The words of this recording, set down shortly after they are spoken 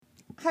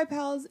Hi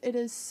pals, it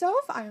is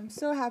Soph. I am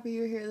so happy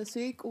you're here this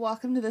week.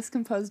 Welcome to This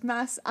Composed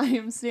Mess. I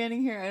am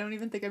standing here. I don't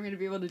even think I'm going to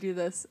be able to do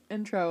this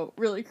intro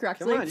really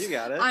correctly. Come on, you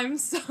got it. I'm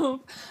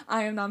Soph.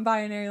 I am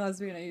non-binary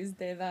lesbian. I use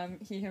they, them,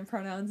 he, him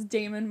pronouns.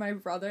 Damon, my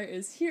brother,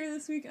 is here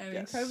this week and I'm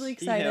incredibly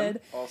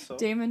excited. He, him, also.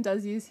 Damon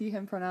does use he,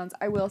 him pronouns.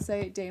 I will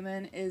say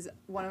Damon is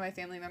one of my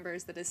family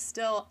members that is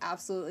still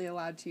absolutely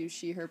allowed to use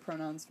she, her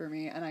pronouns for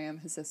me, and I am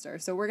his sister.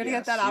 So we're going to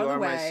get that out of the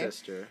way. You are my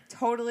sister.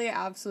 Totally,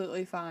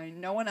 absolutely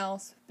fine. No one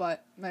else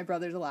but my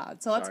brother's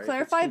allowed. So let's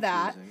clarify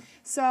that.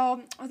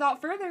 So without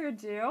further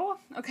ado,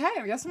 okay,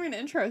 I guess I'm going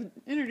to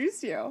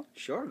introduce you.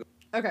 Sure.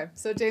 Okay,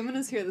 so Damon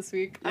is here this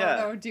week. Yeah. I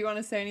don't know, do you want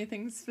to say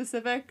anything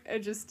specific?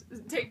 Just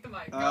take the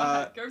mic. Go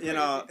ahead. Go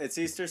crazy. It's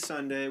Easter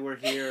Sunday. We're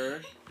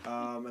here.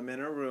 I'm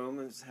in our room.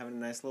 I'm just having a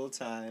nice little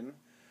time.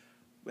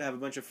 We have a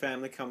bunch of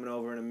family coming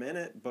over in a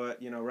minute, but,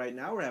 right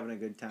now we're having a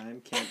good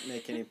time. Can't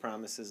make any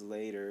promises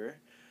later.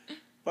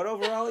 But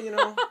overall,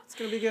 it's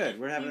going to be good.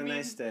 We're having a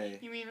nice day.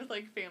 You mean with,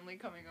 family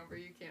coming over,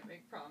 you can't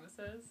make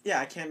promises? Yeah,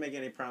 I can't make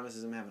any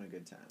promises. I'm having a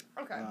good time.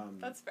 Okay,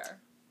 that's fair.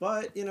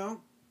 But,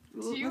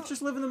 let's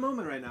just live in the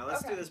moment right now.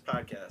 Let's do this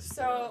podcast.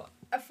 So,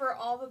 for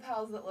all the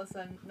pals that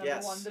listen, number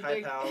one,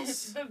 hi,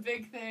 pals. the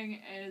big thing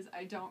is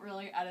I don't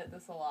really edit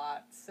this a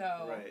lot.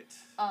 So, right.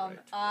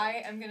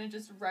 I am going to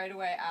just right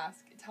away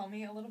ask, tell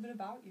me a little bit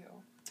about you.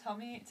 Tell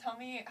me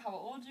how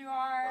old you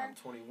are. I'm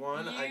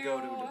 21. I go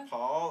to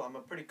DePaul. I'm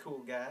a pretty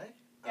cool guy.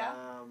 Yeah,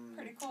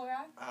 pretty cool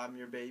guy. I'm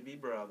your baby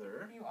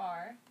brother. You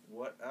are.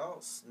 What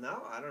else?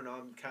 No, I don't know.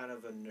 I'm kind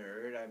of a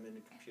nerd. I'm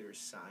into computer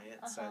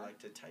science. I like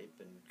to type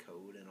and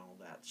code and all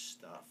that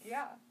stuff.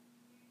 Yeah,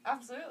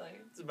 absolutely.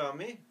 It's about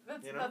me.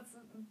 That's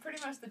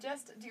pretty much the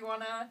gist. Do you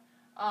want to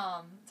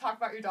talk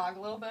about your dog a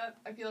little bit?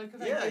 I feel like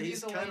if I give you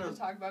the lane to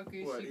talk about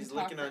Goose, you he's can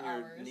talk licking for on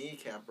hours. your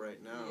kneecap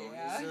right now.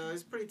 Yeah.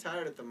 He's pretty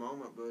tired at the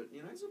moment, but,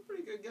 he's a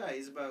pretty good guy.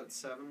 He's about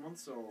 7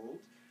 months old.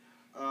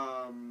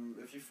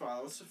 If you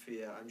follow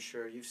Sophia, I'm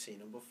sure you've seen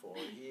him before.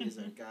 He is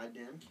a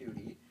goddamn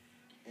cutie.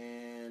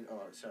 And,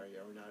 sorry,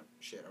 are we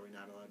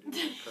not allowed to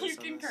curse You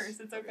can curse,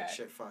 it's okay.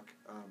 Shit, fuck,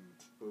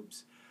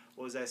 boobs.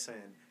 What was I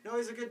saying? No,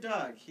 he's a good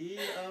dog. He,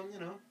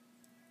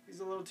 he's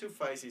a little too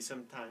feisty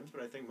sometimes,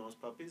 but I think most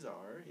puppies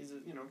are. He's a,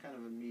 kind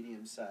of a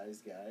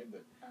medium-sized guy,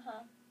 but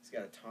he's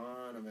got a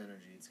ton of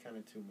energy. It's kind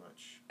of too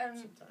much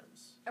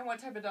sometimes. And what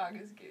type of dog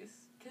is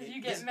Goose? Because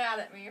you get mad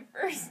at me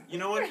first. You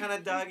know what kind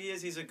of dog he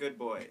is? He's a good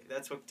boy.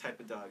 That's what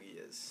type of dog he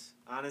is.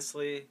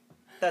 Honestly,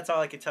 that's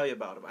all I can tell you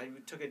about him. I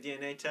took a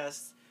DNA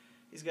test.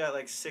 He's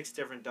got 6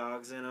 different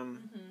dogs in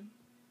him. Mm-hmm.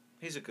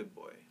 He's a good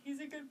boy. He's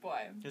a good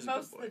boy.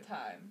 Most of the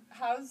time.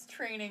 How's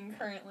training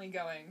currently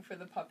going for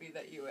the puppy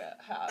that you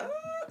have?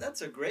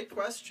 That's a great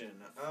question.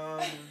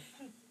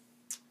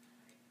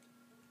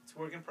 It's a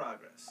work in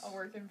progress. A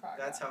work in progress.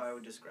 That's how I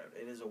would describe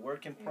it. It is a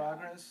work in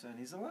progress, and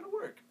he's a lot of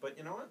work. But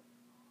you know what?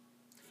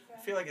 I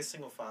feel like a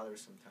single father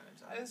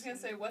sometimes. I was going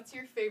to say, what's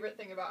your favorite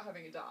thing about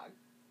having a dog?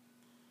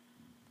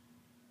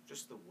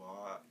 Just the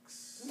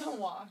walks. The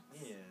walks.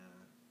 Yeah.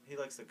 He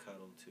likes to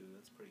cuddle, too.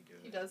 That's pretty good.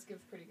 He does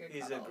give pretty good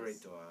cuddles. He's a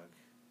great dog.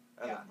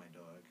 I love my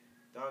dog.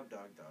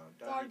 Dog.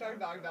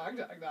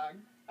 Dog.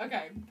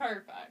 Okay,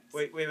 perfect.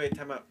 Wait,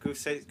 time out.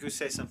 Goose,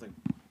 say something.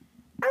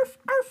 Arf,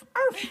 arf,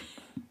 arf.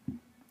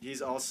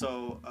 He's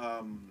also,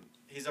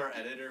 he's our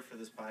editor for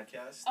this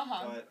podcast.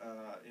 But,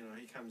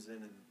 he comes in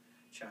and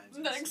chimes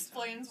in. That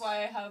explains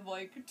why I have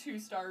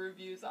 2-star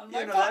reviews on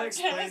my podcast. That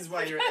explains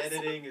why your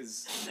editing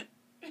is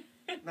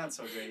not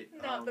so great.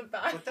 Not the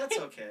best. But that's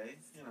okay,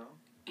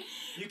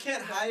 You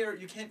can't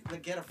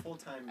get a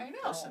full-time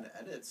person to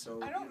edit, so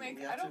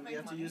we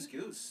have to use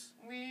Goose.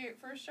 We,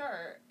 for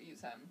sure,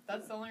 use him.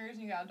 That's the only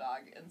reason you got a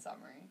dog, in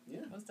summary. Yeah.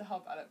 Was to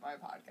help edit my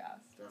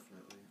podcast.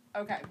 Definitely.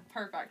 Okay,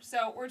 perfect.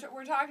 So,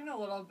 we're talking a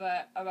little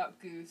bit about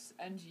Goose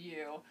and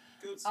you.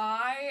 Goose.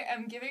 I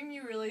am giving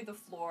you really the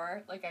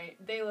floor.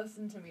 They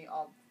listen to me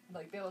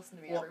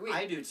every week.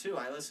 I do too.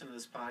 I listen to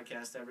this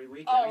podcast every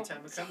week, every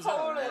time it comes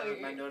out. I have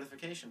my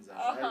notifications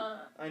on.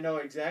 I know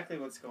exactly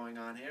what's going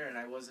on here, and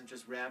I wasn't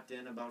just wrapped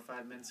in about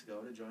 5 minutes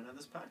ago to join on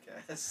this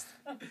podcast.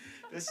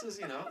 This is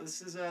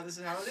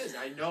how it is.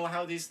 I know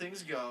how these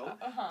things go,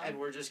 and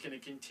we're just going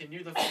to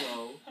continue the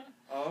flow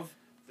of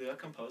the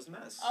composed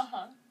mess.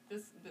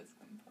 This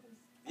composed.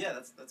 Yeah,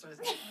 that's what I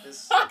said.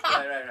 This right.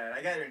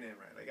 I got your name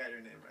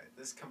right.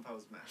 This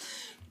composed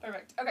mess.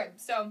 Perfect. Okay,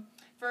 so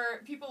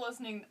for people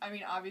listening, I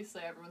mean,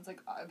 obviously everyone's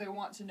they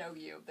want to know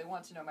you. They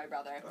want to know my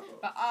brother. Oh.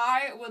 But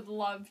I would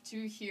love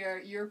to hear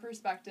your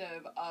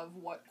perspective of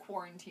what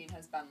quarantine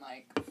has been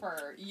like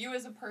for you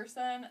as a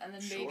person, and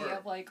then maybe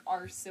of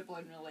our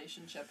sibling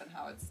relationship and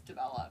how it's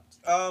developed.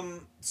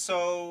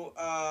 So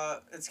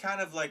it's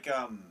kind of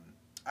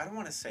I don't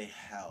want to say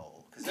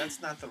hell, because that's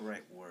not the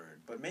right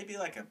word, but maybe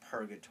a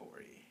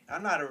purgatory.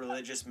 I'm not a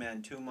religious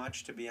man too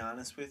much, to be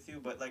honest with you,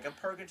 but a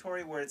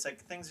purgatory where it's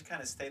things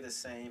kind of stay the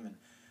same, and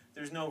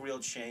there's no real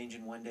change,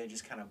 and one day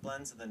just kind of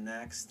blends to the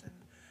next, and,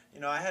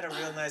 I had a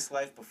real nice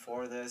life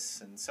before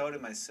this, and so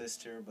did my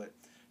sister, but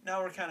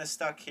now we're kind of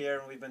stuck here,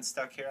 and we've been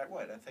stuck here,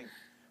 I think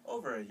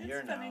Over a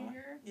year now. It's been a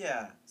year.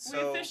 Yeah.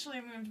 So we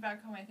officially moved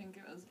back home, I think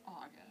it was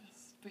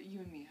August. But you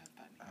and me have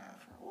been here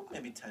for a while.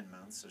 Maybe 10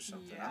 months or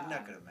something. Yeah. I'm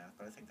not good at math,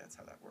 but I think that's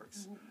how that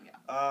works.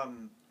 Yeah.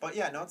 But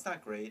yeah, no, it's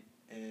not great.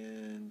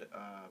 And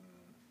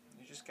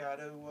you just got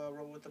to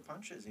roll with the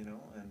punches, you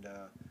know. And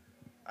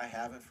I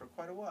haven't for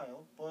quite a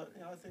while, but,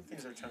 you know, I think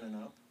things are turning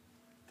up.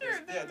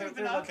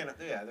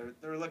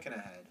 They're looking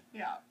ahead.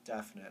 Yeah.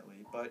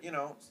 Definitely. But, you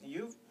know,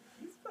 you've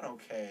been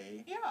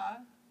okay. Yeah.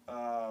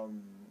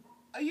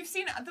 You've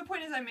seen, the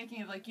point is I'm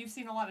making it, like, you've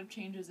seen a lot of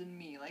changes in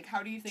me. Like,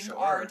 how do you think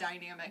our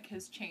dynamic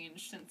has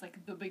changed since,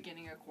 like, the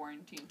beginning of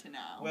quarantine to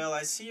now? Well,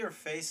 I see your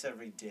face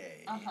every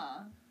day.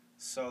 Uh-huh.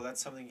 So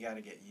that's something you got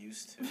to get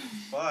used to.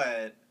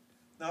 But,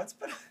 no, it's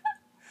been...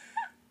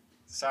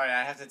 Sorry,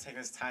 I have to take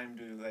this time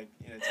to, like,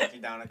 you know, take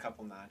you down a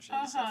couple notches.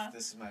 If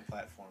this is my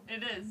platform.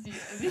 It is.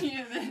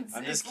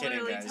 I'm just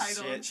kidding, guys.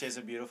 She has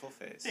a beautiful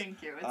face.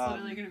 Thank you. It's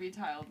literally going to be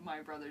titled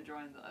My Brother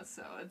Joined Us,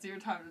 so it's your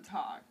time to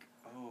talk.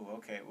 Oh,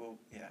 okay. Well,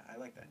 yeah, I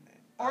like that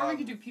name. Or we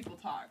could do people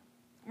talk.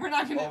 We're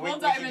not going to... We'll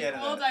dive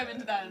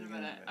into that in a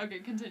minute. Okay,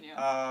 continue.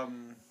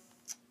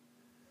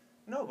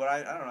 No, but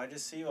I don't know. I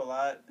just see you a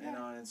lot, you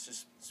know, and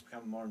it's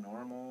become more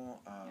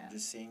normal.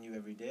 Just seeing you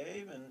every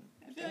day, and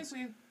I feel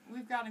like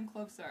we've gotten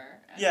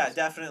closer. Yeah,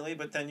 definitely.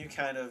 But then you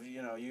kind of,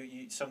 you know,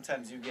 you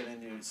sometimes you get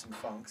into some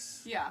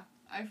funks. Yeah,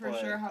 I for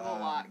sure have a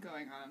lot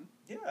going on.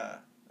 Yeah,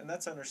 and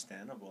that's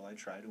understandable. I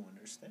try to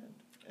understand,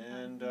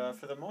 and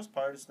for the most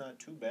part, it's not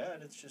too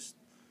bad. It's just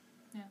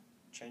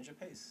change of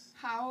pace.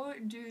 How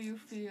do you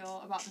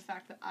feel about the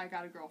fact that I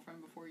got a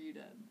girlfriend before you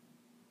did?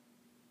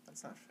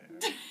 That's not fair.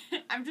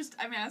 I'm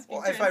asking.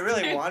 Well, if I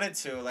really wanted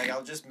to, like,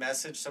 I'll just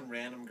message some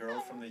random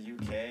girl from the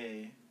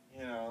UK.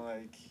 You know,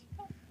 like.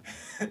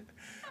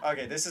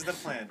 Okay, this is the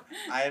plan.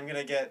 I am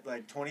gonna get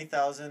like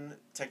 20,000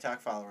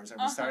 TikTok followers. I'm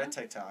gonna start a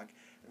TikTok,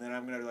 and then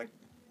I'm gonna like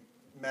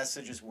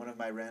message just one of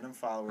my random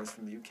followers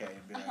from the UK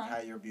and be like,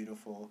 "Hi, you're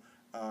beautiful."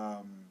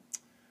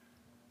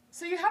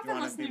 So you have been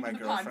listening to the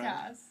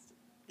podcast.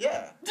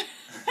 Yeah.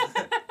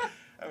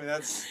 I mean,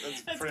 that's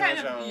pretty much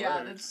how it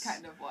works. That's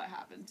kind of what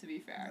happened, to be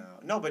fair.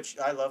 No, but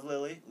I love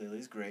Lily.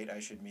 Lily's great. I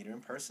should meet her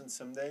in person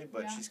someday,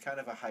 but she's kind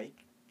of a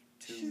hike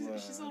to...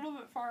 She's a little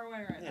bit far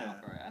away right now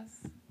for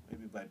us.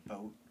 Maybe by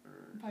boat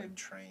or by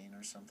train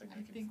or something.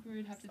 I think we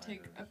would have to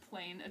take a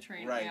plane, a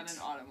train, and an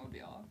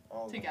automobile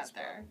to get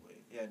there.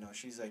 Probably. Yeah, no,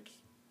 she's like...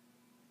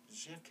 Does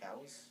she have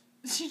cows?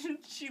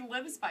 She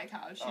lives by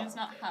cows. She does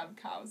not have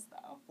cows,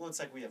 though. Well, it's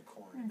like we have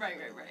corn. Right.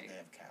 They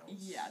have cows.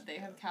 Yeah, they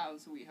have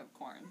cows, we have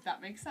corn.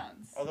 That makes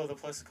sense. Although the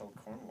place is called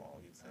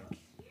Cornwall, you'd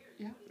think.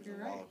 Yeah, you're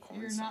right. Wall of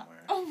corn you're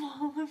somewhere. not a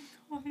wall of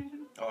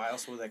corn. Oh, why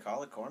else would they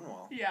call it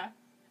Cornwall? Yeah.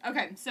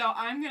 Okay, so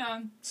I'm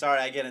gonna... Sorry,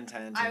 I get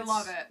intense. I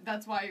love it.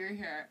 That's why you're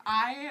here.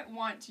 I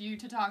want you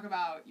to talk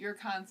about your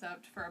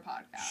concept for a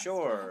podcast.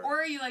 Sure.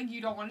 Or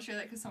you don't want to share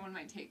that because someone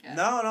might take it.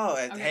 No.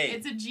 Hey.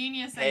 It's a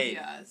genius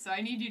idea, so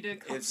I need you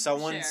to if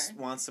someone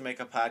wants to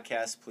make a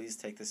podcast, please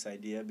take this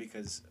idea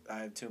because I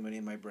have too many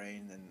in my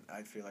brain and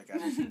I feel like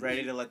I'm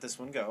ready to let this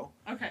one go.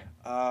 Okay.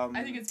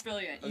 I think it's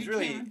brilliant. You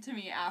came to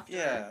me after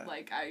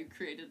I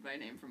created my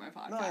name for my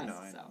podcast. No,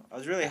 I know. I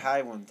was really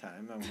high one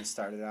time. I'm going to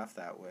start it off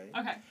that way.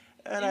 Okay.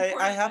 And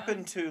I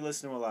happen to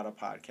listen to a lot of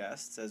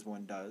podcasts, as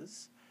one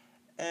does,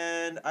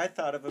 and I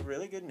thought of a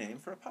really good name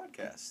for a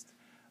podcast.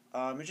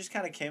 It just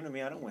kind of came to me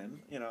on a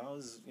whim. You know, I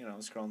was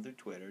scrolling through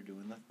Twitter,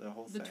 doing the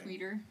whole thing.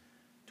 The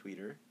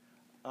tweeter.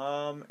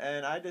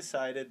 And I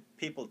decided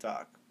People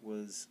Talk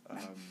was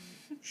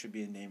should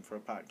be a name for a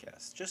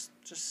podcast.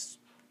 Just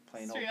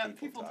plain Straight old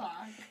people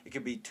talk. It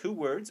could be 2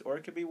 words or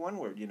it could be 1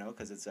 word. You know,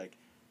 because it's like.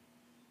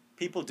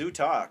 People do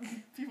talk.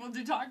 People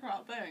do talk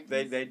about things.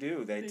 They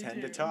do. They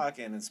tend to talk,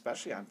 and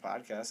especially on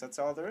podcasts, that's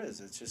all there is.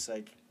 It's just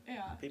like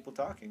people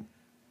talking.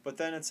 But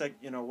then it's like,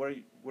 you know, what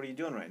are you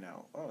doing right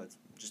now? Oh, it's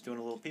just doing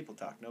a little people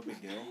talk. No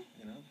big deal,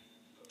 you know.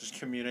 Just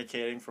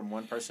communicating from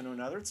one person to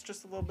another. It's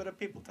just a little bit of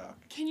people talk.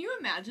 Can you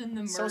imagine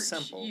the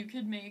merch you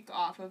could make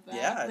off of that?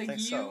 Yeah, I think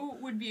so. You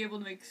would be able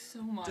to make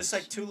so much. Just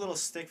like 2 little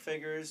stick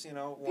figures, you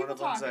know. One of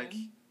them's like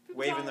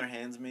waving their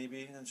hands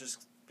maybe, and it's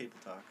just people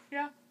talk.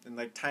 Yeah. And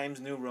like Times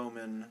New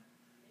Roman.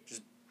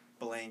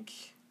 Blank.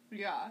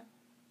 Yeah.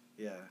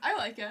 Yeah. I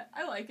like it.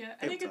 I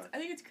think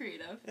it's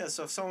creative. Yeah,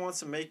 so if someone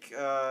wants to make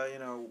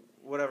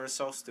whatever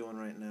Self's doing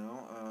right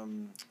now,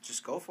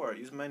 just go for it.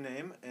 Use my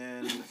name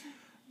and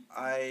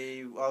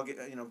I'll get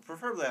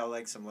preferably I'll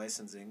like some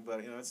licensing,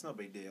 but it's no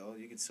big deal.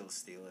 You can still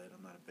steal it.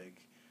 I'm not a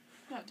big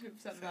not too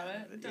upset about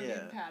it. Don't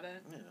even pat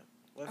it.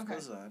 Yeah. Life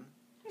goes on.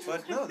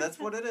 But no, that's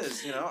what it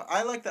is,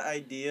 I like the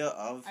idea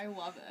of I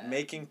love it.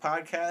 Making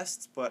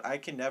podcasts, but I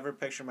can never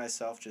picture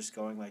myself just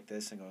going like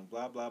this and going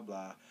blah, blah,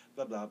 blah,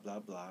 blah, blah, blah,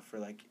 blah for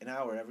like an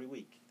hour every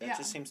week. That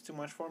just seems too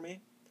much for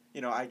me.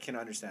 I can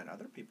understand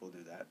other people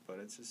do that, but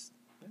it's just,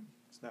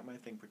 it's not my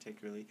thing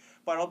particularly.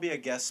 But I'll be a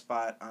guest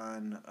spot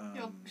on...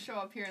 You'll show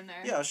up here and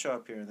there. Yeah, I'll show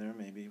up here and there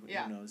maybe.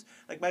 Yeah. Who knows?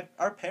 Like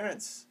our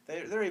parents,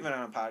 they're even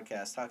on a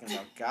podcast talking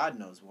about God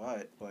knows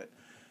what, but...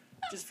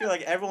 Just feel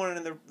like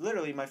everyone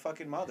literally my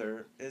fucking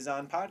mother is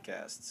on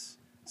podcasts.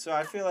 So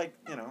I feel like,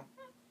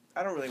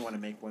 I don't really want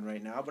to make one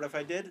right now, but if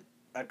I did,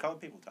 I'd call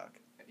it People Talk.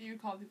 You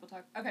call People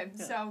Talk. Okay,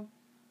 Yeah. so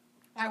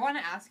I want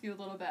to ask you a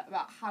little bit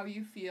about how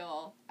you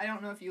feel. I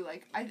don't know if you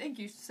I think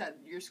you said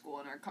your school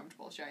and are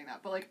comfortable sharing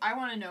that, but I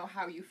want to know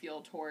how you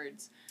feel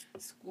towards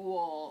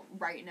school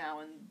right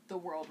now in the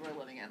world we're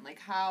living in.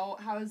 How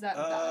is that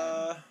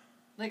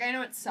been? I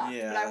know it sucks,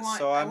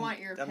 but I want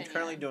your opinion. I'm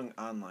currently doing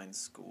online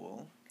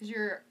school. Because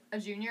you're a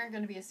junior,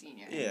 going to be a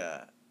senior.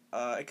 Yeah.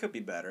 It could be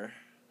better.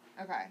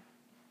 Okay.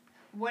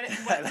 I'm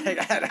trying to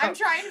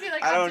be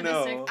optimistic. I don't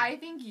know. I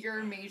think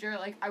your major,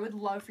 I would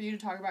love for you to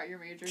talk about your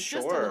major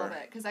Sure. just a little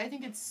bit, because I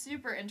think it's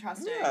super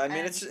interesting. Yeah, I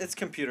mean, it's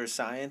computer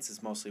science.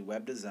 It's mostly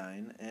web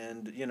design,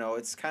 and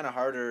it's kind of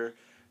harder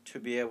to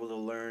be able to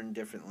learn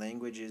different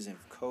languages and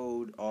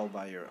code all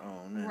by your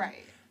own. And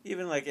right.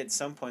 Even at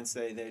some points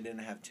they didn't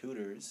have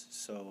tutors,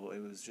 so it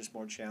was just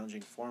more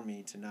challenging for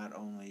me to not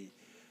only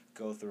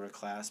go through a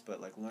class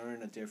but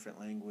learn a different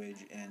language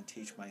and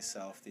teach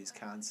myself these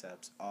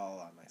concepts all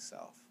on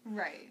myself.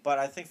 Right. But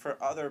I think for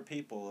other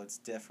people it's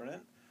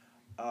different.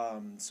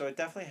 So it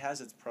definitely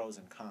has its pros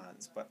and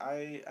cons. But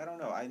I don't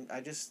know.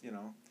 I just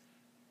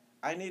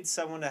I need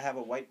someone to have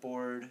a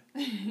whiteboard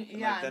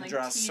and then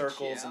draw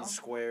circles and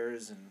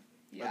squares and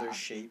other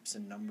shapes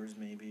and numbers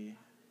maybe.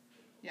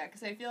 Yeah,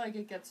 because I feel like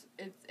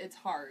it's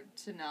hard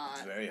to not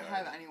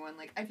have anyone,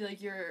 I feel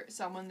like you're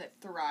someone that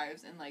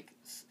thrives in,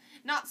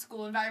 not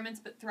school environments,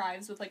 but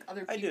thrives with,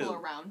 other people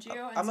around you.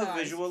 And I'm a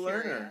visual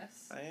learner.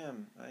 I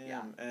am.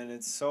 Yeah. And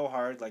it's so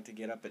hard, to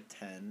get up at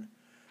 10,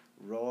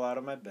 roll out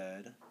of my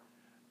bed,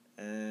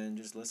 and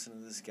just listen to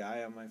this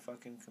guy on my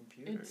fucking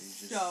computer.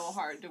 It's so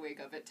hard to wake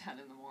up at 10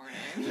 in the morning.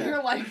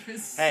 Your life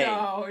is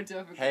so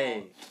difficult.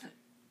 Hey.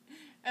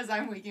 As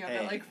I'm waking up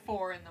at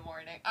 4 in the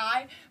morning.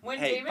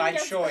 Damon by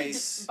gets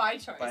choice. By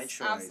choice. By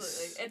choice.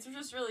 Absolutely. It's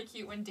just really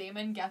cute when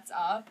Damon gets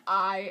up.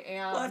 I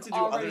am we'll have to do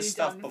already other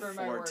stuff done for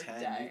my before work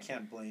 10. day. You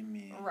can't blame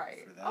me for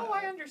that. Oh,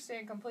 I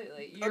understand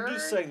completely. I'm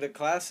just saying the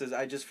classes,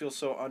 I just feel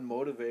so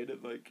unmotivated,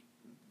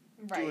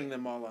 doing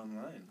them all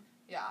online.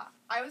 Yeah.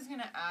 I was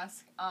going to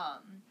ask,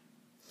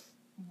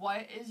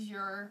 what is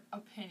your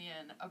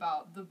opinion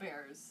about the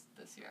Bears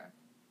this year?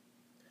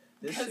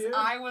 Because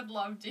I would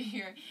love to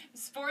hear.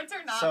 Sports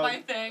are not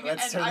my thing, and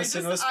I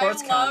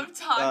love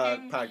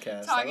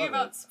talking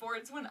about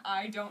sports when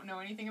I don't know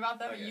anything about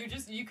them. Okay.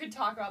 You could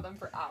talk about them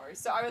for hours.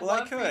 So I would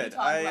love for you to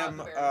talk about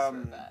the Bears for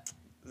a bit.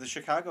 The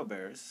Chicago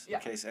Bears, in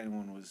case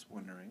anyone was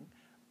wondering.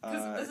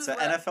 It's an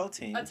NFL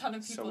team. A ton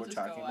of people so we're just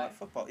talking go about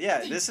football.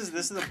 Yeah, this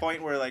is the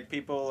point where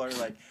people are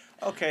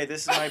okay,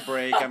 this is my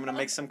break. I'm gonna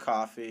make some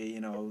coffee.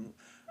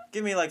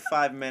 Give me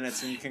 5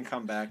 minutes and you can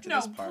come back to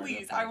this part. No,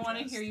 please. I want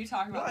to hear you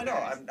talk about. I know.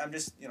 I'm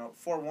just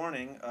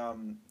forewarning.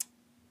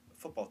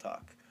 Football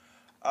talk.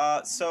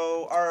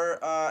 So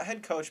our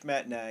head coach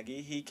Matt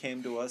Nagy, he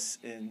came to us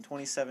in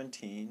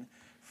 2017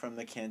 from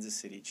the Kansas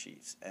City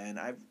Chiefs, and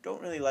I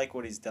don't really like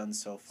what he's done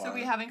so far. So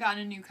we haven't gotten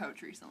a new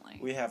coach recently.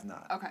 We have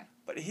not. Okay.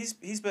 But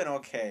he's been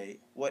okay.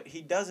 What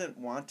he doesn't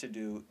want to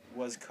do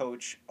was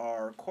coach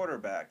our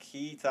quarterback.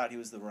 He thought he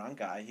was the wrong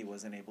guy. He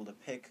wasn't able to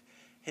pick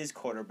his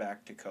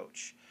quarterback to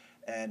coach.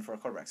 And for a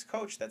quarterback's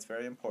coach, that's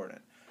very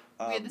important.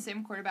 We had the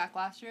same quarterback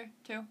last year,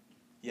 too?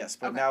 Yes,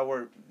 but now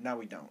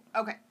we don't.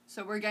 Okay,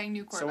 so we're getting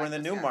new quarterbacks. So we're in the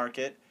new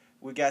market.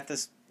 We got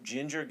this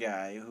ginger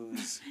guy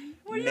who's...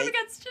 What do you have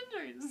against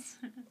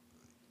gingers?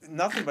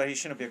 Nothing, but he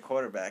shouldn't be a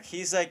quarterback.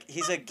 He's a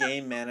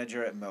game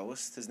manager at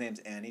most. His name's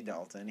Andy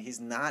Dalton. He's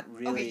not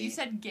really... Okay, you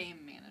said game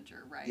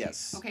manager, right?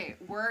 Yes. Okay,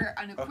 we're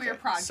on a queer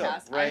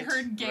podcast. So, I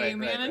heard game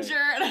manager,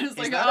 and I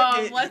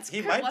was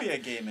he might be a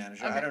game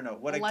manager. Okay, I don't know.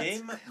 What a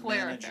game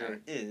manager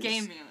is...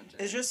 Game manager.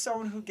 Is just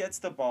someone who gets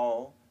the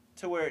ball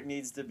to where it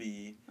needs to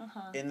be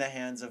in the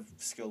hands of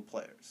skilled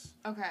players.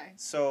 Okay.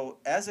 So,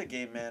 as a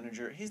game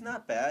manager, he's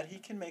not bad. He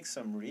can make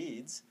some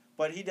reads.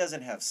 But he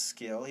doesn't have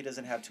skill. He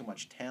doesn't have too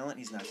much talent.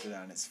 He's not good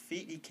on his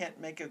feet. He can't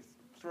make a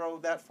throw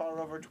that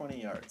far over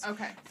 20 yards.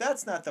 Okay.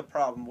 That's not the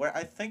problem. Where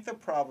I think the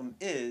problem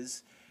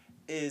is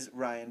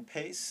Ryan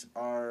Pace,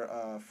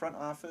 our front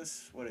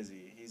office. What is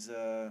he? He's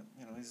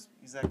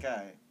he's that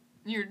guy.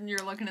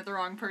 You're looking at the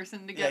wrong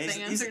person to get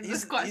the answer to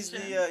this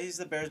question. He's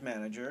the Bears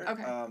manager.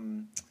 Okay.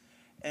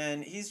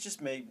 And he's just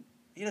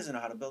he doesn't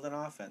know how to build an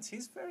offense.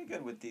 He's very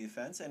good with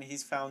defense, and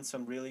he's found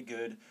some really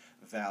good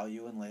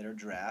value in later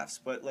drafts.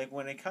 But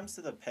when it comes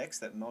to the picks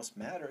that most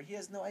matter, he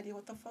has no idea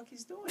what the fuck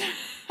he's doing.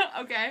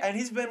 Okay. And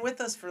he's been with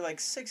us for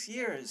 6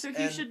 years. So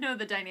he should know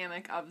the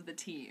dynamic of the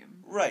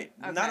team. Right.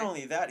 Okay. Not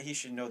only that, he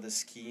should know the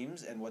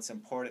schemes and what's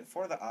important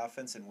for the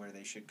offense and where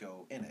they should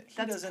go in it.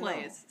 That's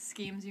plays.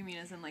 Schemes, you mean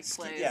as in plays?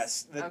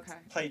 Yes.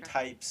 Play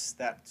types,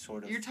 that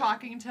sort of You're thing.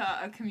 talking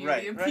to a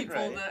community of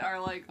people that are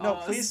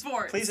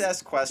sports. Please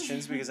ask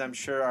questions because I'm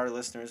sure our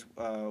listeners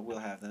will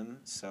have them.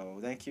 So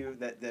thank you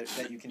that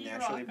you can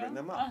naturally bring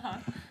them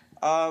up.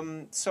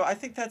 So I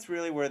think that's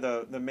really where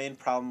the main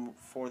problem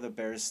for the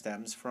Bears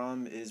stems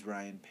from is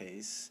Ryan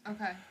Pace.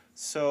 Okay.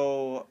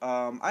 So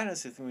I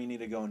honestly think we need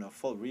to go into a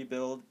full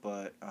rebuild,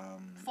 but...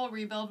 full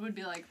rebuild would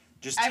be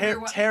Just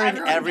tearing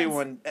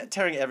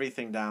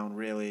everything down,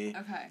 really.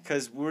 Okay.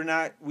 Because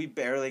we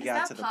barely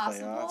got to the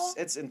playoffs.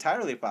 It's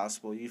entirely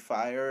possible. You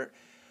fire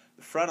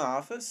the front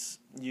office,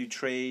 you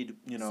trade,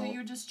 So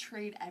you just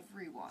trade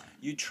everyone.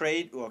 You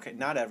trade,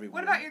 not everyone.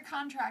 What about your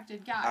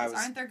contracted guys?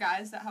 Aren't there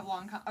guys that have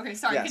long okay,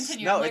 sorry, yes.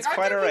 continue. No, it's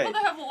quite all right. Aren't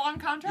there people that have long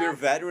contracts? Your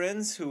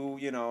veterans who,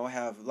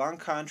 have long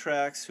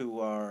contracts, who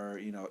are,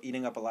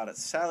 eating up a lot of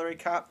salary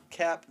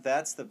cap,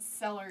 that's the...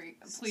 Salary,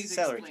 please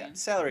explain.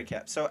 Salary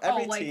cap. So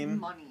every team...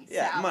 money.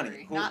 Yeah, salary,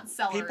 money. Not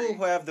salary. People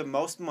who have the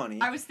most money...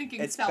 I was thinking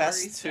it's salary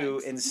best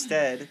to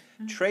instead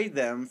trade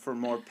them for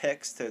more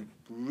picks to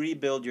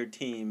rebuild your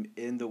team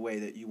in the way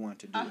that you want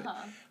to do it.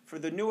 For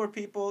the newer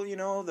people,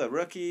 the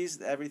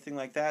rookies, everything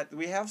like that,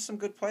 we have some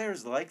good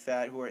players like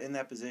that who are in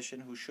that position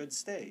who should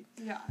stay.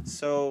 Yeah.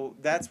 So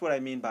that's what I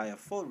mean by a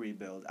full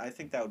rebuild. I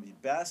think that would be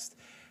best.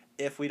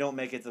 If we don't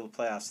make it to the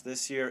playoffs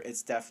this year,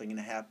 it's definitely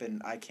going to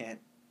happen. I can't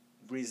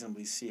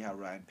reasonably see how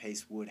Ryan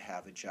Pace would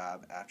have a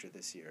job after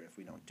this year if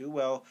we don't do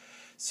well.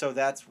 So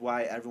that's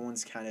why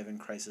everyone's kind of in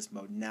crisis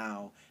mode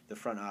now. The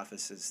front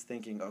office is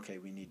thinking, okay,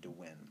 we need to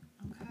win.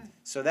 Okay.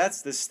 So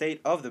that's the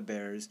state of the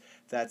Bears.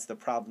 That's the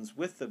problems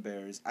with the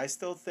Bears. I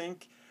still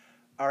think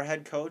our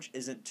head coach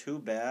isn't too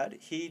bad.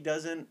 He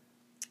doesn't...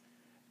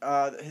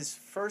 his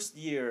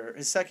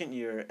second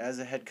year as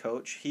a head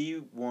coach,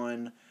 he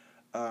won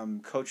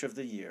Coach of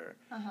the Year.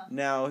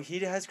 Now, he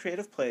has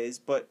creative plays,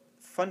 but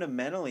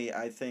fundamentally,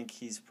 I think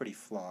he's pretty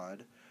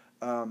flawed.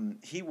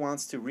 He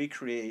wants to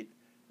recreate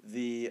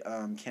the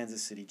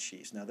Kansas City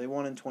Chiefs. Now, they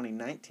won in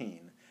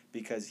 2019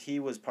 because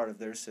he was part of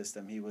their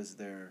system. He was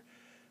their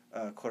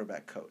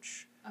quarterback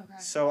coach. Okay.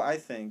 So I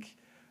think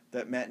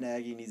that Matt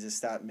Nagy needs to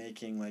stop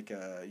making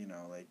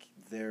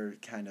their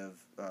kind of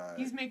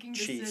he's making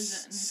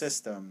Chiefs decisions.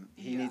 System.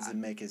 He needs to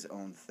make his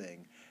own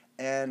thing.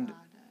 And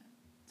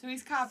so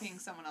he's copying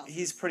someone else.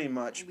 He's pretty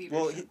much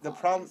the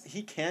problem.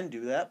 He can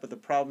do that, but the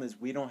problem is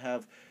we don't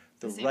have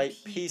the right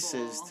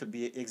pieces to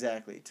be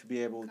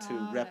able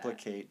to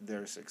replicate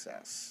their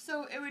success.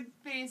 So it would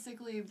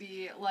basically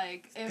be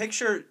like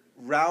picture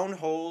round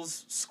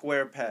holes,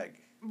 square peg.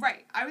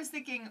 Right. I was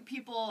thinking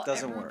people at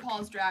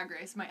RuPaul's Drag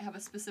Race might have a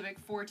specific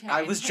forte.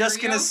 I was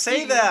just gonna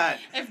say that.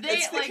 If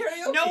they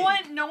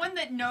no one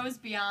that knows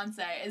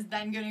Beyonce is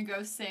then gonna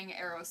go sing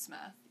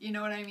Aerosmith. You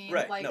know what I mean?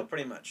 Right. No,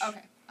 pretty much.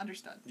 Okay.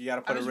 Understood. You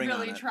gotta put a ring on it. I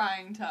was really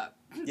trying to...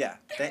 Yeah.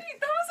 That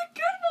was a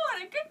good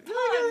one! A good pun!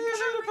 You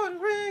should have put a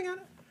ring on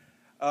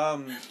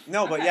it.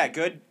 No, but yeah,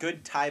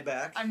 good tie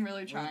back. I'm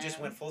really trying. We just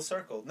went full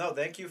circle. No,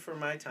 thank you for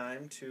my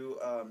time to,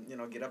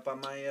 get up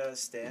on my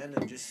stand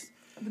and just...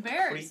 The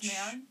Bears, preach.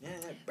 Man. Yeah,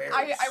 Bears.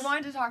 I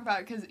wanted to talk about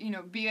it because,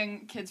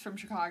 being kids from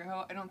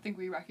Chicago, I don't think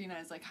we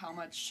recognize, how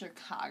much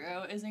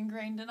Chicago is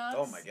ingrained in us.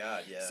 Oh, my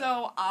God, yeah.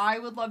 So I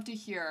would love to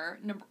hear...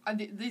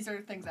 these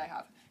are things I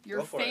have.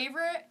 Your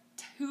favorite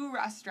 2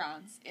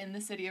 restaurants in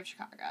the city of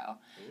Chicago.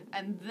 Ooh.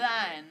 And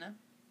then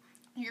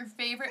your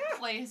favorite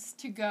place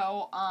to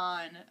go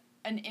on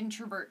an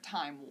introvert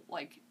time,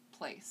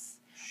 place.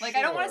 Sure.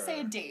 I don't want to say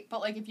a date,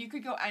 but if you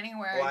could go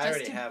anywhere. Well,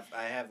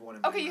 I have one.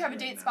 Okay, you have a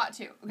date spot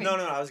too. Okay. No,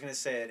 I was gonna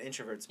say an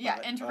introvert spot.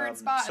 Yeah, introvert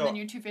spot, and then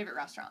your 2 favorite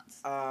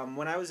restaurants.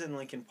 When I was in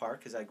Lincoln Park,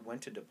 because I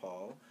went to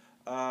DePaul,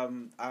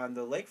 on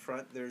the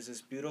lakefront there's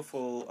this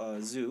beautiful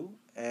zoo,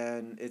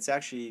 and it's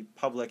actually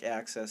public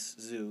access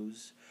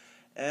zoos.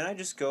 And I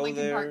just go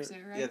Lincoln there. Park Zoo,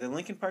 right? Yeah, the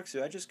Lincoln Park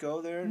Zoo. I just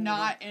go there.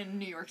 Not in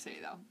New York City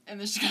though. In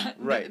the Chicago.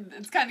 Right.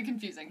 It's kind of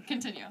confusing.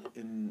 Continue.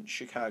 In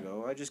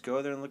Chicago, I just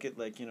go there and look at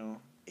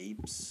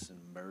apes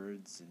and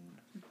birds,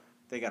 and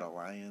they got a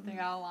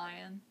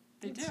lion.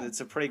 They do. It's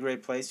a pretty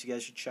great place. You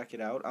guys should check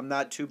it out. I'm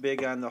not too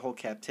big on the whole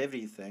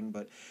captivity thing,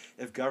 but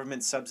if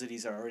government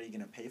subsidies are already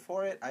going to pay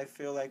for it, I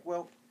feel like,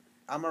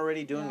 I'm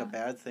already doing a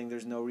bad thing.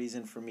 There's no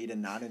reason for me to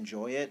not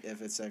enjoy it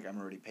if it's I'm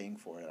already paying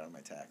for it out of my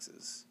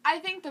taxes. I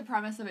think the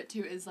premise of it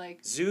too is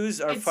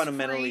zoos are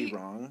fundamentally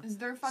wrong.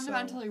 They're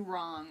fundamentally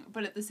wrong,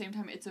 but at the same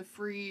time, it's a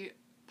free,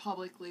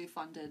 publicly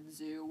funded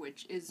zoo,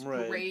 which is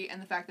great. And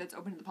the fact that it's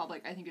open to the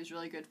public, I think, is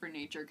really good for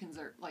nature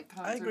conservation.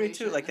 I agree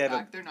too. They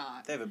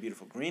have a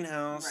beautiful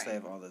greenhouse. Right. They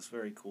have all this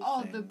very cool.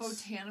 Oh, things. The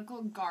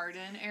botanical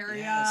garden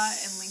area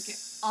in Lincoln.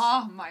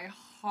 Oh, my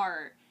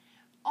heart.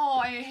 Oh,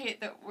 I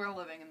hate that we're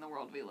living in the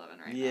world we live in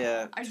right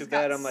now. Yeah, too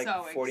bad I'm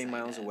 40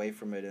 miles away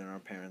from it in our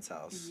parents'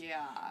 house.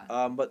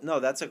 Yeah. But no,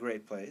 that's a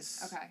great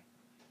place. Okay.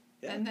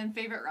 Yeah. And then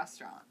favorite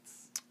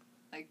restaurants.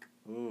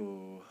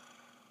 Ooh.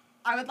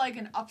 I would like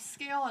an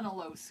upscale and a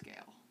low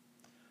scale.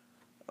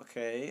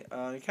 Okay,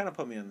 you kind of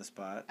put me on the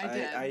spot. I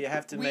did. I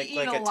have to make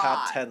a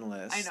top 10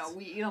 list. I know,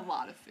 we eat a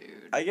lot of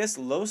food. I guess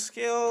low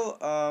scale,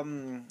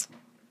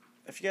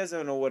 if you guys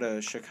don't know what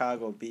a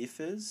Chicago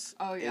beef is,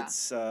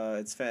 it's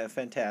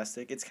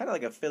fantastic. It's kind of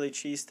like a Philly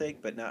cheesesteak,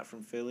 but not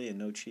from Philly and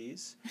no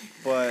cheese.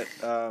 But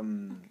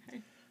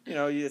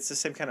it's the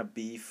same kind of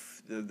beef.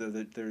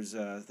 there's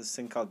this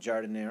thing called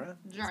jardinera.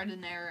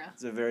 Jardinera.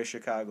 It's a very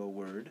Chicago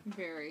word.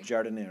 Very.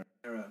 Jardinera.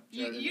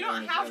 You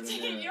don't have to.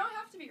 You don't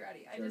have to be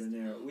ready.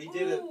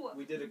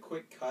 We did a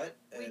quick cut.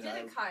 We did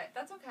a cut.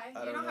 That's okay.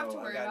 You don't have to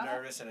worry about it. I got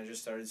nervous and I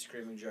just started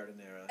screaming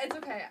jardinera. It's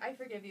okay. I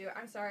forgive you.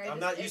 I'm sorry. I'm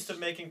not used to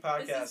making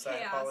podcasts. I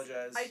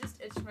apologize. I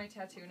just itched my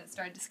tattoo and it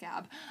started to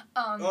scab.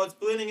 Oh, it's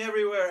bleeding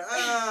everywhere.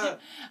 Ah!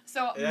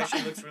 So it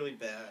actually looks really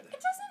bad. It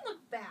doesn't look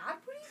bad.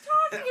 What are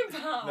you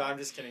talking about? No, I'm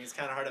just kidding. It's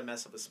kind of hard to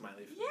mess up a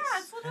smiley face. Yeah,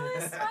 it's literally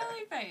a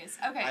smiley face.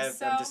 Okay,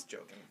 I'm just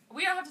joking.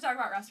 We don't have to talk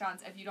about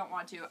restaurants if you don't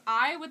want to.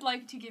 I would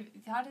like to give...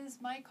 That is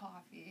my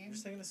coffee. I'm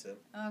just taking a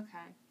sip. Okay.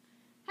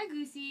 Hi,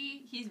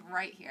 Goosey. He's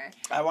right here.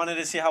 I wanted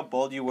to see how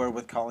bold you were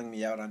with calling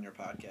me out on your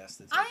podcast.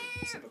 To take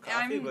a sip of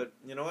coffee, but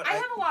you know what? I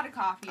have a lot of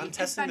coffee. I'm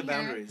testing the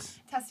boundaries.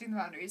 Testing the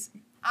boundaries.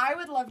 I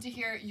would love to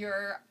hear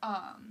your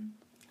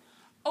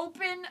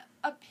open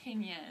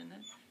opinion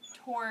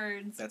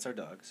towards... That's our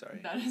dog,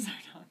 sorry. That is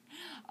our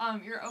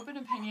dog. Your open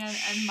opinion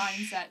and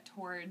mindset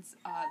towards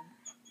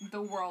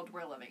the world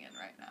we're living in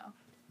right now.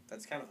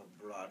 That's kind of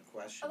a broad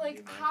question.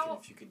 Like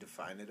if you could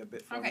define it a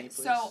bit for me, please.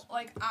 Okay, so,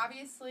 like,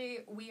 obviously,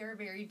 we are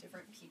very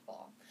different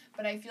people.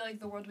 But I feel like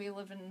the world we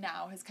live in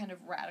now has kind of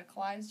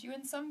radicalized you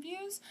in some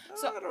views.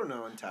 So I don't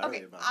know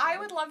entirely about that. I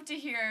would love to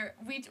hear...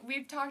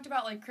 We've talked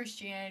about, like,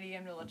 Christianity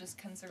and religious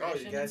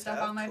conservation and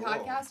stuff on my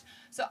podcast.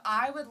 So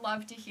I would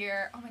love to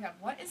hear... Oh, my God,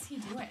 what is he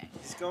doing?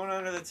 He's going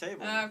under the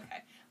table.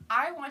 Okay.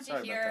 I want to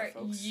hear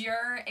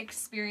your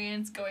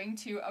experience going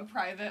to a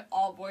private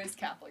all-boys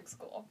Catholic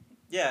school.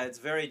 Yeah, it's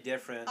very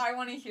different. I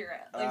want to hear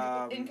it,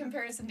 like, in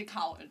comparison to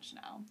college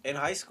now. In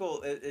high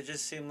school, it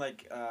just seemed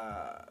like,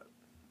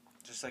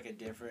 just like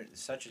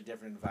such a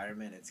different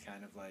environment. It's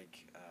kind of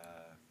like,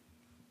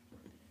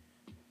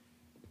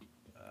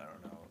 I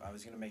don't know. I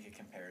was going to make a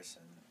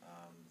comparison,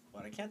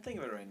 but I can't think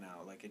of it right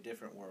now. Like a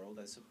different world,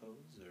 I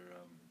suppose, or,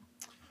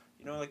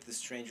 you know, like the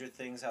Stranger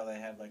Things, how they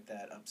have, like,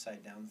 that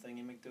upside-down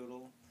thingy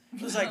McDoodle.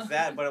 It was like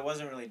that, but it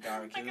wasn't really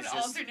dark. Like it was an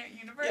alternate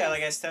universe? Yeah,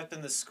 like I stepped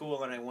into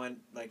school and I went,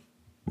 like,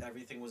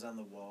 everything was on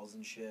the walls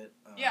and shit.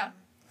 Yeah.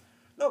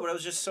 No, but it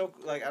was just so,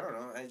 like, I don't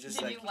know. I just,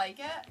 Did you like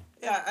it?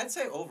 Yeah, I'd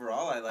say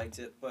overall I liked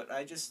it, but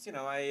I just, you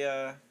know,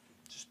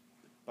 just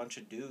a bunch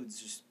of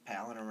dudes just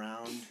palling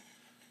around,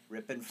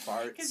 ripping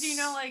farts. Because, you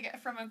know,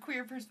 like, from a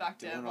queer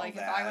perspective, like,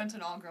 if I went to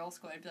an all-girls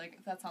school, I'd be like,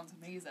 that sounds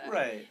amazing.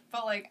 Right.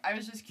 But, like, I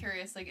was just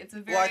curious, like, it's a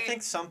very... Well, I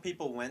think some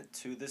people went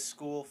to this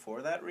school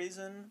for that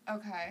reason.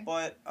 Okay.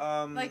 But,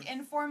 like,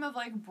 in form of,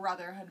 like,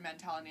 brotherhood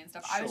mentality and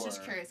stuff. Sure. I was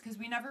just curious, because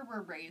we never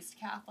were raised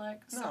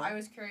Catholic, so I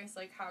was curious,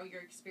 like, how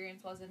your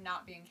experience was in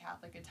not being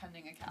Catholic,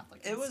 attending a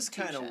Catholic institution. It was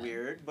kind of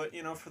weird, but,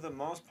 you know, for the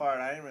most part,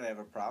 I didn't really have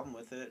a problem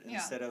with it.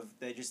 Instead of,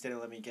 they just didn't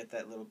let me get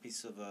that little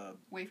piece of a...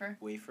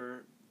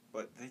 Wafer.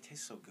 But they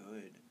taste so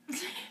good.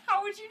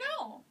 How would you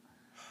know?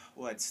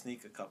 Well, I'd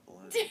sneak a couple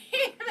in.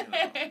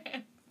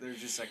 But, they're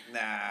just like,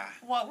 nah.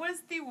 What was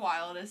the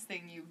wildest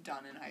thing you've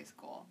done in high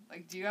school?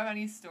 Like, do you have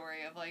any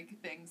story of,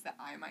 like, things that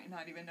I might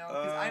not even know?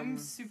 Because I'm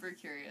super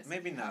curious.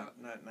 Maybe not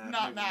now.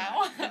 Not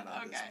on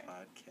this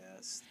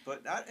podcast.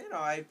 But,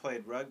 I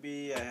played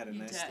rugby. I had a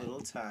nice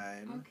little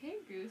time. Okay,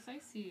 Goose, I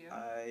see you.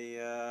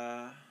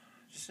 I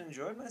just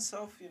enjoyed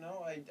myself, you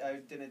know. I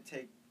didn't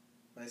take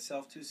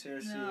myself too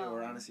seriously,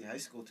 or honestly high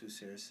school too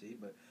seriously,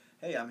 but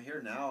hey, I'm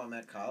here now. I'm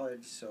at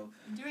college, so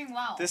doing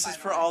well. This is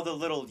for all the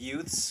little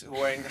youths who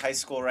are in high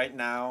school right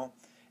now.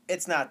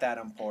 It's not that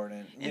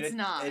important. It's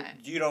not.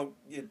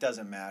 It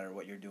doesn't matter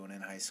what you're doing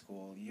in high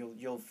school.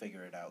 You'll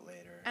figure it out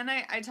later. And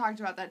I talked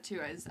about that too,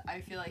 as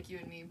I feel like you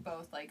and me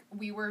both, like,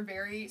 we were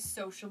very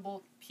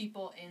sociable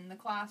people in the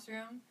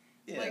classroom.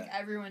 Yeah. Like,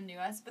 everyone knew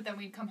us, but then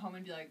we'd come home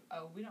and be like,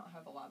 oh, we don't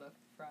have a lot of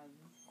friends.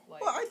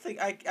 Like, well, I think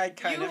I kind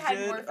of did. You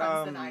had more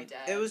friends than I did.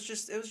 It was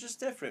just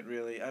different,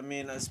 really. I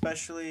mean,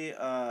 especially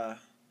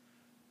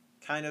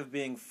kind of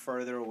being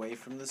further away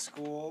from the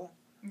school.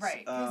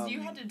 Right, because you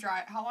had to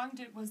drive. How long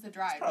was the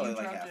drive? Probably you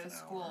like drove half to an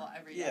school hour.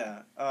 every day.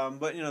 Yeah,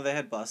 but you know they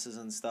had buses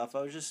and stuff.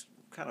 I was just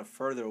kind of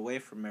further away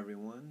from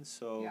everyone,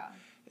 so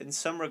in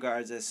some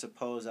regards, I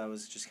suppose I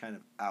was just kind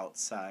of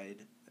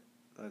outside.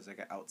 I was like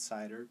an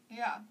outsider.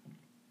 Yeah.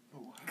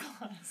 Ooh.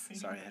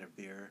 Sorry, I had a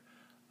beer.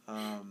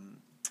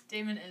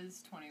 Damon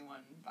is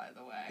 21, by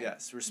the way.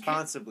 Yes,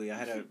 responsibly. I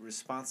had a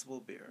responsible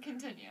beer.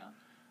 Continue.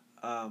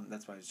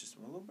 That's why it's just a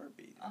little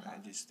burpy. Uh-huh. I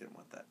just didn't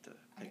want that to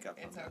pick up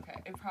on It's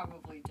okay. It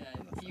probably did.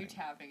 You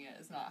tapping it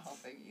is not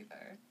helping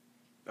either.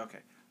 Okay.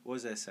 What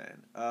was I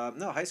saying?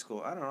 No, high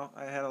school. I don't know.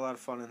 I had a lot of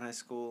fun in high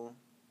school.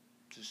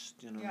 Just,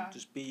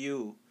 just be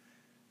you.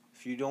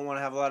 If you don't want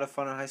to have a lot of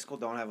fun in high school,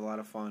 don't have a lot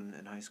of fun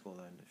in high school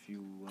then. If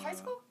you high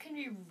school can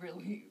be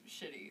really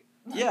shitty.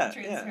 Yeah,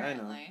 I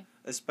know.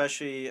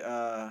 Especially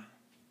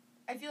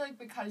I feel like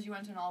because you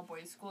went to an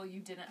all-boys school,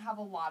 you didn't have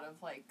a lot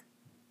of, like,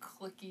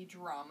 cliquey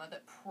drama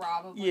that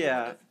probably would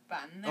have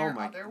been there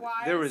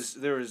otherwise.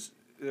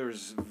 There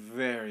was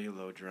very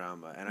low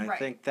drama, and I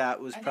think that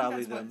was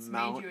probably the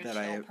amount that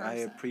I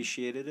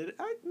appreciated it.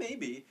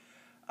 Maybe.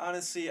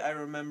 Honestly, I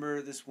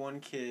remember this one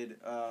kid,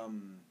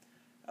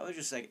 I was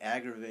just like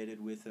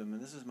aggravated with him,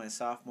 and this was my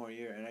sophomore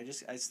year, and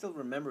I still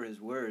remember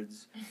his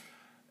words,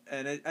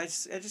 and I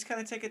just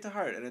kind of take it to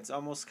heart, and it's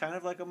almost kind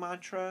of like a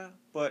mantra.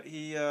 But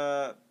he,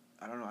 I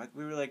don't know,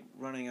 we were like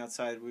running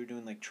outside, we were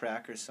doing like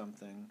track or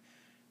something,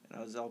 and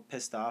I was all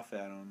pissed off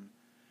at him,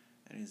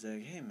 and he's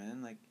like, "Hey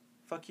man, like,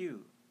 fuck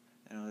you,"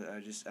 and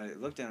I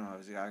looked at him,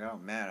 I got all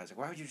mad. I was like,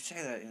 "Why would you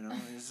say that? You know,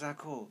 it's not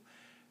cool."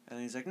 And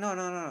he's like,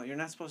 no, you're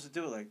not supposed to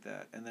do it like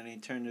that. And then he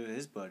turned to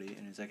his buddy,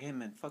 and he's like, "Hey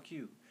man, fuck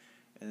you."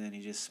 And then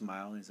he just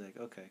smiled, and he's like,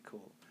 "Okay,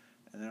 cool."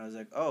 And then I was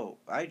like, "Oh,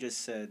 I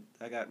just said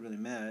I got really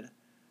mad."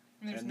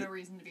 There's no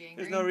reason to be angry.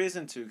 There's no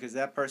reason to, because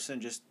that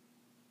person just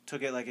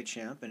took it like a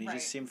champ, and he right.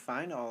 just seemed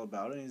fine all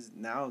about it. And he's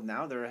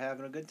now they're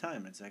having a good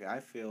time. It's like, I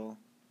feel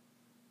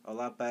a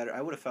lot better.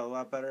 I would have felt a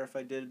lot better if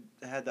I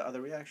had the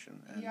other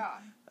reaction. And yeah.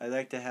 I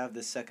like to have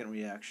the second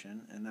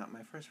reaction and not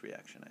my first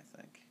reaction, I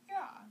think.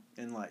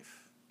 Yeah. In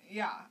life.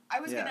 Yeah. I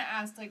was going to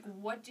ask, like,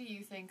 what do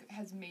you think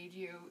has made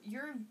you...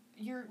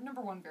 You're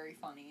number one, very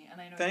funny,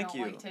 and I know you don't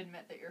like to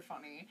admit that you're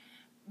funny.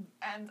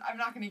 And I'm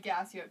not going to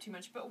gas you up too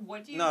much, but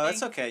what do you think... No,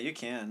 that's okay. You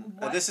can.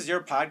 This is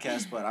your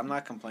podcast, but I'm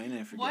not complaining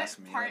if you're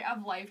gassing me up. What part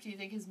of life do you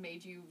think has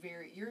made you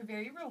you're a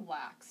very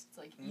relaxed,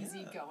 like,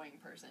 easygoing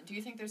person? Do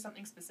you think there's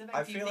something specific?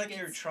 I feel like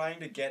you're trying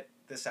to get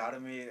this out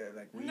of me,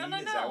 like, weed? No.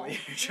 Is that what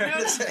you're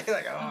trying to say?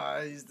 Like, oh,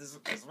 I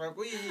smoke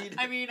weed.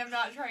 I mean, I'm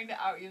not trying to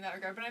out you in that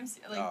regard, but I'm,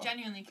 like,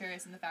 genuinely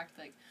curious in the fact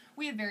that, like,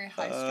 we have very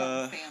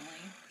high-strung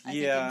family, I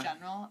think, in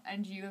general,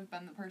 and you have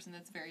been the person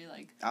that's very,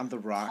 like... I'm the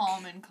rock.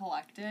 Calm and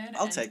collected.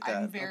 I'll take that.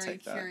 I'm very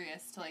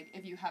curious to, like,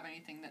 if you have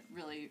anything that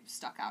really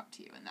stuck out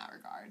to you in that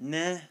regard.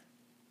 Nah.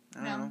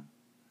 I don't know.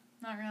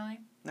 Not really?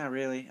 Not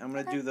really. I'm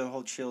going to do the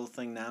whole chill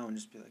thing now and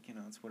just be like,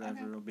 it's whatever.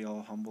 Okay. I'll be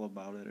all humble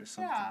about it or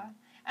something. Yeah.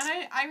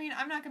 And I mean,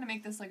 I'm not going to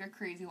make this, like, a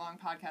crazy long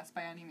podcast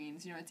by any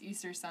means. It's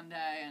Easter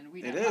Sunday, and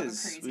we didn't have a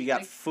crazy... We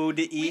got food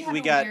to eat.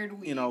 We got,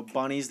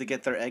 bunnies to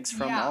get their eggs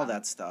from, all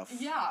that stuff.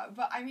 Yeah,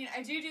 but, I mean,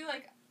 I do,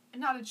 like,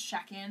 not a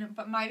check-in,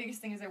 but my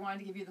biggest thing is I wanted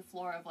to give you the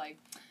floor of, like,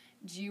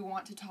 do you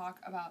want to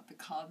talk about the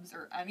Cubs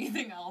or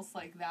anything else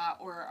like that?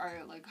 Or,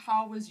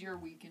 how was your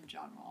week in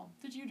general?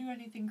 Did you do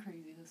anything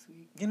crazy this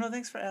week?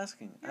 Thanks for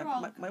asking. You're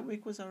welcome. My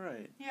week was all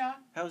right. Yeah?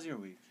 How was your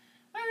week?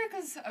 My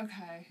week was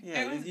okay.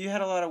 Yeah, you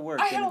had a lot of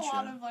work, I had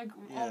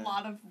a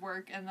lot of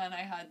work, and then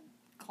I had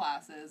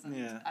classes and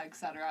et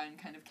cetera, and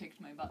kind of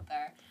kicked my butt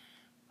there.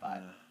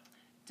 But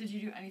did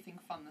you do anything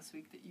fun this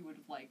week that you would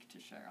like to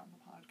share on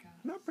the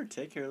podcast? Not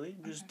particularly.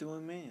 Just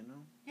doing me,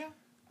 Yeah.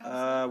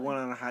 Absolutely. Went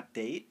on a hot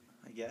date,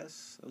 I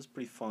guess. It was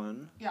pretty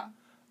fun. Yeah.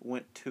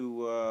 Went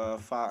to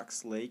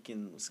Fox Lake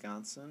in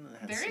Wisconsin.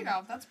 There you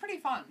go. That's pretty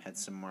fun. Had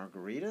some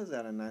margaritas.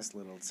 Had a nice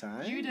little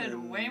time. You did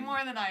way more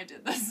than I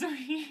did this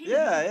week.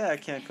 Yeah, I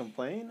can't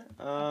complain.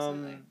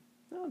 Absolutely.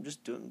 No, I'm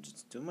just doing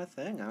my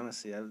thing.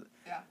 Honestly, I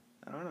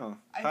don't know.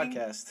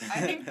 Podcast.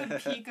 I think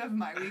the peak of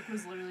my week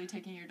was literally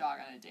taking your dog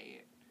on a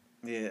date.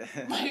 Yeah.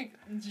 Like,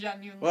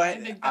 genuinely, well, I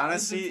think that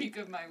was the peak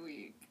of my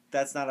week.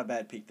 That's not a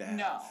bad peak to have.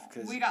 No,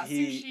 we got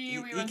sushi. He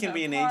went can to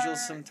be a an park. angel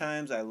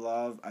sometimes. I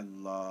love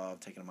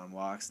taking him on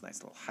walks,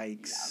 nice little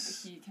hikes.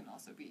 Yeah, but he can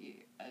also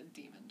be a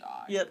demon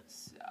dog. Yep.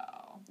 So.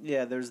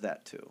 Yeah, there's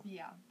that too.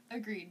 Yeah,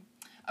 agreed.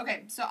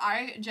 Okay, so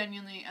I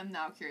genuinely am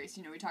now curious.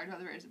 We talked about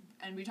the Bears,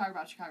 and we talk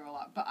about Chicago a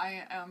lot, but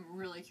I am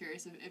really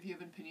curious if you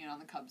have an opinion on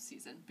the Cubs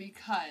season,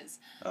 because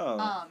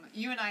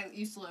you and I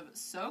used to live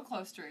so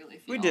close to Wrigley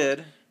Field. We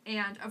did.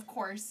 And, of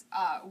course,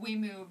 we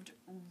moved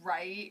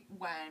right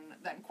when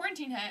then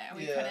quarantine hit, and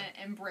we couldn't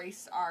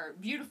embrace our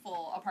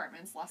beautiful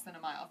apartments less than a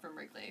mile from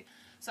Wrigley.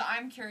 So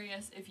I'm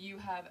curious if you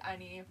have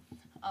any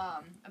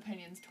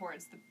opinions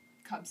towards the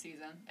Cubs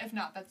season. If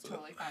not, that's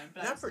totally fine.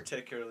 But not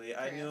particularly.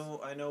 I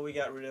know we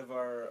got rid of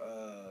our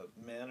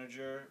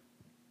manager.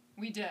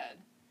 We did.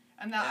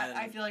 And that,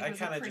 I feel like, was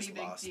a pretty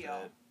big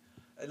deal.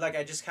 Like,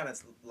 I just kind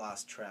of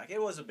lost track.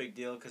 It was a big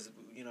deal because,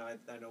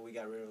 I know we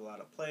got rid of a lot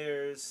of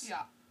players.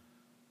 Yeah.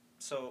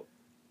 So,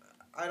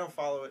 I don't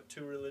follow it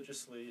too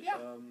religiously. Yeah.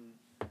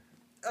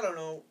 I don't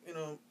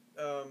know,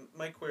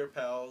 my queer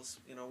pals,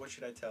 what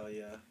should I tell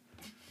you?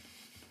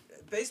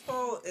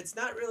 Baseball, it's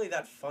not really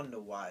that fun to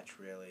watch,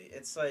 really.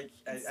 It's like,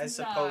 I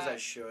suppose I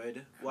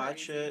should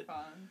watch it.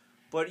 Fun.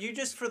 But you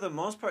just, for the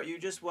most part, you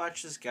just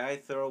watch this guy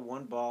throw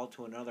one ball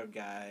to another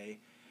guy,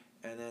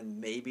 and then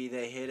maybe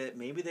they hit it,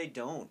 maybe they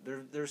don't.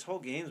 There's whole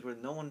games where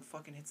no one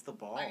fucking hits the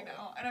ball. I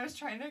know. And I was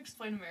trying to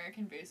explain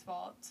American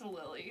baseball to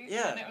Lily.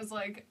 Yeah. And it was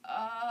like,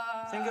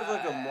 think of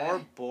like a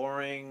more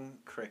boring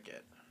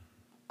cricket.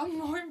 A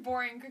more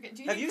boring cricket.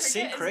 Do you Have think you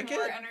seen cricket? Is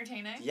more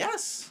entertaining?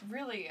 Yes.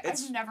 Really?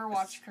 I've never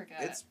watched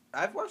cricket.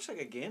 I've watched like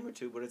a game or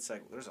two, but it's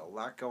like there's a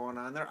lot going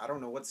on there. I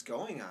don't know what's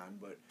going on,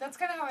 but that's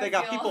kind of how they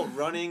got people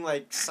running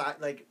like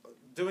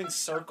doing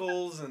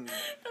circles and.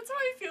 That's how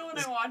I feel when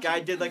I watch. Guy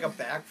did like a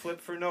backflip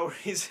for no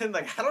reason.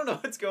 Like I don't know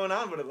what's going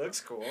on, but it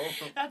looks cool.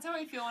 That's how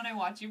I feel when I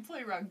watch you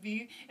play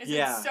rugby.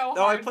 It's so hard.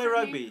 No, I play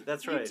rugby. Me.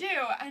 That's right. You do,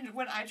 and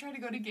when I try to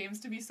go to games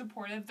to be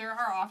supportive, there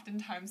are often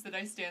times that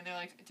I stand there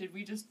like, did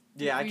we just?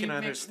 I can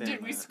understand.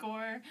 Did we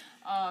score?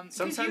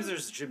 Sometimes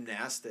there's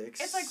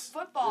gymnastics. It's like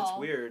football. It's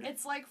weird.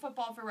 It's like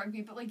football for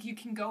rugby, but like you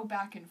can go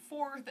back and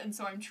forth, and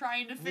so I'm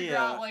trying to figure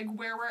out like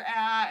where we're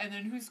at, and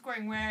then who's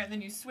scoring where, and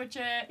then you switch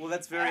it. Well,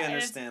 that's very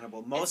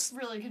understandable. It's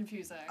really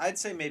confusing. I'd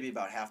say maybe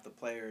about half the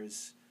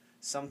players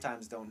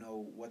sometimes don't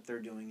know what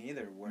they're doing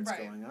either, what's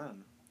going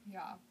on.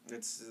 Yeah.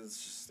 It's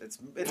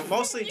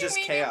mostly just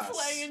chaos. You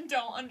play and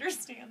don't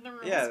understand the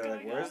rules. Yeah, they're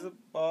like, where's the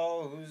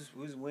ball?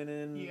 Who's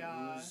winning?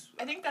 Yeah.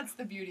 I think that's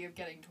the beauty of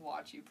getting to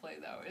watch you play,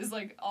 though, is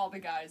like all the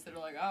guys that are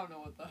like, I don't know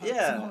what the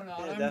heck's going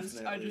on.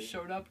 Definitely. I just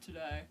showed up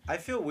today. I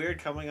feel weird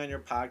coming on your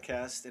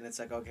podcast and it's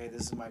like, okay,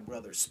 this is my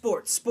brother.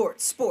 Sports.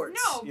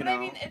 No, but I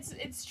mean,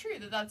 it's true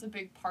that that's a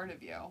big part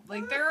of you.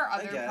 Like there are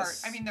other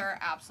parts. I mean, there are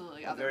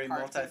absolutely other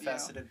parts of you. A very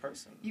multifaceted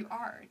person. You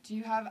are. Do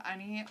you have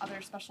any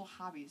other special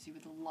hobbies you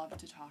would love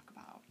to talk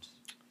about?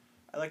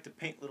 I like to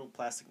paint little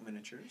plastic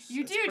miniatures.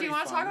 You do? Do you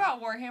want to talk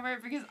about Warhammer?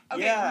 Because,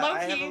 okay, low-key,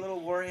 I have a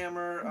little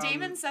Warhammer.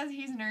 Damon says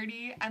he's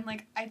nerdy, and,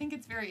 like, I think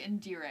it's very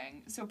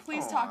endearing. So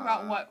please talk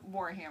about what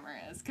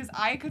Warhammer is. Because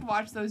I could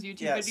watch those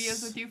YouTube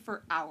videos with you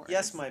for hours.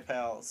 Yes, my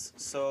pals.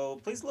 So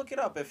please look it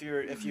up if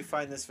you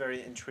find this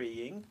very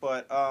intriguing.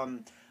 But,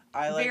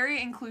 very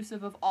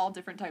inclusive of all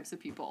different types of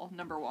people,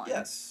 number one.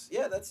 Yes.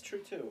 Yeah, that's true,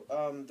 too.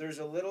 There's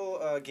a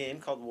little game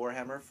called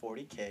Warhammer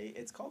 40K.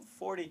 It's called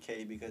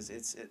 40K because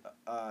it's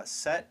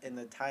set in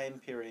the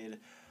time period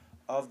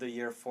of the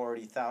year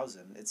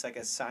 40,000. It's like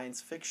a science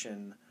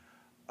fiction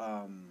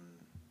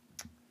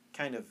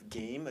kind of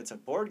game. It's a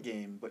board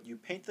game, but you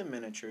paint the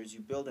miniatures,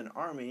 you build an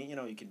army. You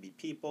know, you can be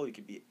people, you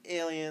can be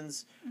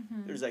aliens.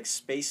 Mm-hmm. There's like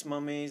space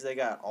mummies. They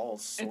got all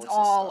sorts of stuff. It's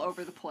all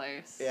over the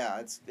place. Yeah,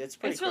 it's pretty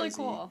crazy. It's really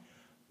cool.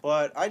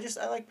 But I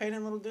like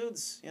painting little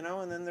dudes, you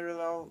know, and then they're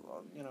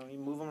all, you know, you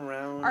move them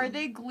around. Are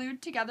they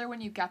glued together when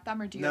you get them,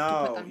 or do you have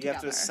to put them together? No, you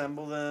have to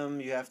assemble them.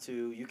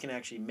 You can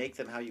actually make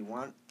them how you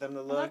want them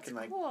to look. That's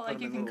and, cool. Like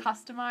you can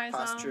customize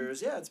postures.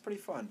 them. Yeah, it's pretty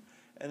fun.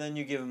 And then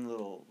you give them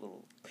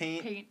little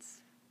paints.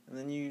 And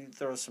then you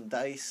throw some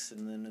dice,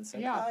 and then it's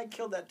like, I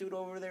killed that dude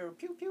over there,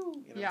 pew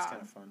pew. You know, it's kind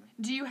of fun.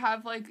 Do you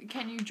have, like,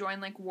 can you join,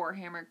 like,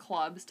 Warhammer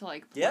clubs to,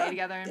 like, play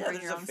together and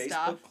bring your own stuff? Yeah, there's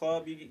a Facebook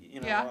club, you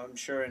know, I'm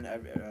sure in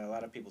a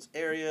lot of people's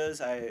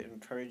areas. I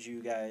encourage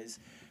you guys,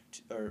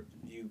 or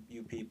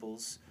you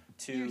peoples,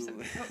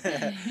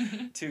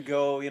 to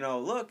go, you know,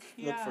 look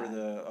for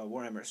the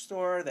Warhammer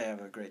store. They have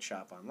a great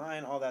shop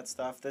online, all that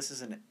stuff. This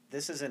isn't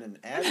an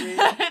ad read.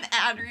 An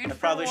ad read. I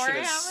probably should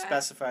have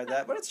specified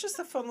that, but it's just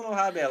a fun little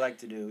hobby I like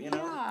to do. You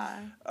know.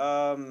 I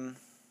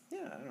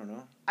don't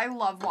know. I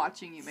love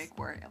watching you make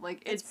Warhammer.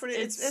 Like it's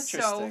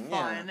interesting, so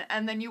fun.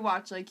 And then you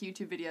watch like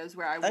YouTube videos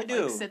where I would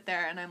like sit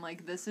there and I'm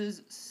like, this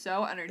is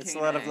so entertaining. It's a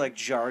lot of like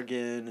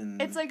jargon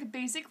and it's like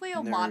basically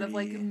a lot of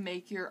like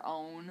make your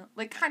own,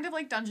 like kind of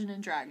like Dungeons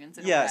and Dragons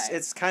in a way. Yes,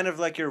 it's kind of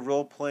like you're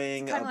role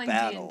playing a like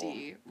battle.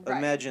 D&D. Right.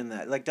 Imagine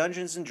that. Like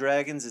Dungeons and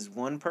Dragons is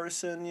one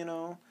person, you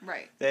know.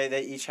 Right.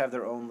 They each have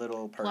their own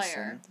little person.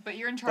 Player. But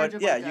you're in charge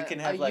of like you can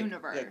have like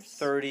universe. Like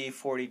 30,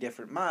 40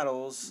 different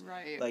models.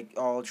 Right. Like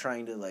all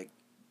trying to like,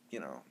 you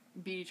know,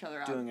 beat each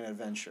other up. Doing an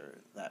adventure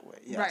that way.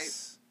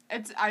 Yes. Right.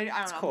 It's I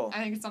don't know. Cool.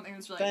 I think it's something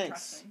that's really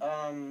interesting.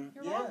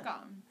 You're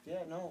welcome. Yeah,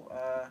 no.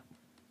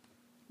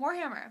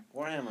 Warhammer.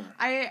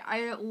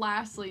 I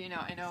lastly, you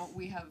know, I know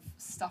we have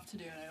stuff to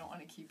do and I don't want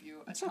to keep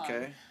you a ton. It's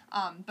okay.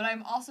 But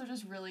I'm also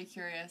just really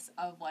curious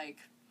of like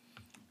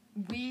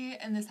we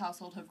in this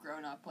household have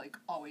grown up like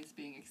always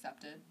being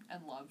accepted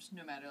and loved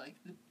no matter like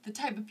the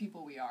type of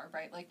people we are,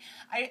 right? Like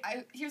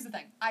I here's the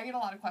thing. I get a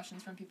lot of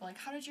questions from people like,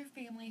 how did your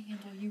family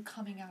handle you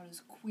coming out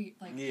as queer?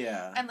 Like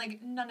and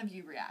like none of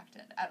you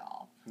reacted at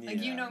all.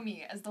 Like you know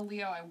me, as the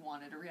Leo I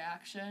wanted a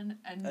reaction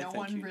and no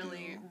one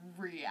really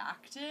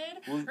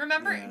reacted. Well,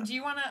 remember do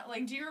you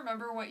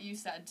remember what you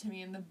said to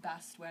me in the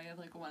best way of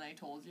like when I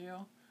told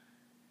you?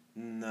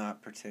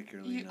 Not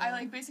particularly. I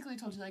like basically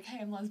told you like, hey,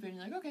 I'm lesbian.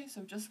 You're like, okay,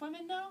 so just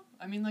women now?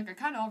 I mean, like I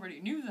kind of already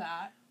knew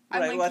that.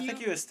 Right. Like, well, I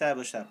think you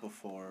established that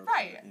before.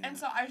 Right. But, and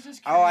so I was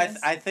just curious.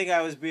 I think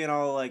I was being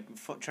all like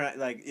trying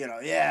like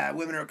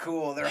women are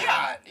cool. They're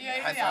hot.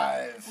 High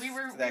five. We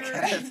were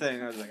kind of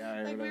thing. I was like, all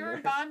right, like whatever. We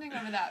were bonding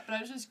over that, but I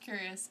was just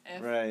curious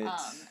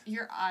if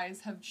your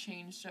eyes have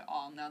changed at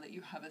all now that you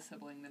have a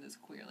sibling that is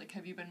queer. Like,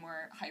 have you been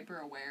more hyper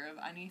aware of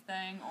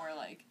anything, or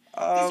like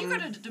because you go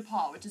to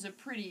DePaul, which is a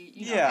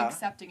pretty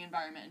accepting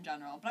environment in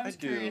general. But I was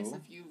curious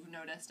if you've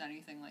noticed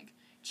anything like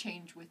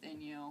change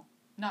within you.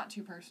 Not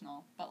too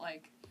personal, but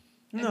like.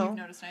 Have you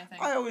noticed anything?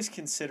 I always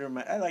consider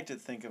I like to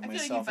think of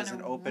myself as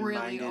an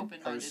open-minded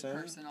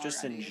person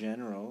just in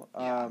general.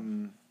 Yeah.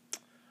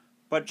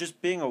 But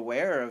just being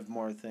aware of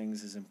more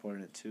things is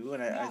important too,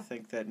 and I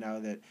think that now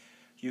that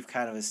you've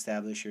kind of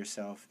established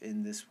yourself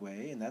in this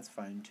way, and that's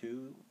fine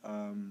too.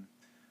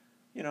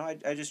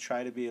 I just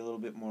try to be a little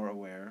bit more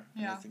aware,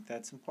 and I think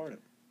that's important.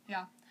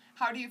 Yeah.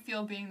 How do you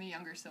feel being the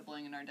younger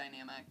sibling in our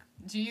dynamic?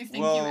 Do you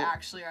think you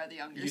actually are the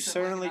younger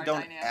sibling in our dynamic? You certainly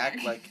don't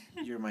act like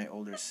you're my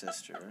older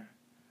sister.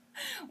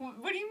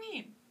 What do you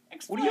mean?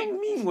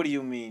 Explain. What do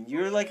you mean?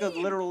 You're like a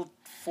literal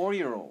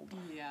 4-year-old.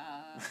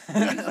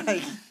 Yeah.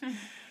 Like,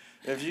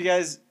 if you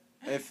guys...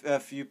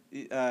 If you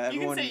everyone,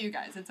 you can say you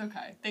guys. It's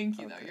okay. Thank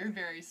you, though. You're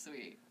very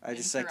sweet. I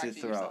just like to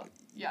throw out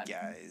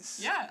guys.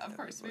 Yeah, of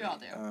course. We all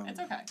do. It's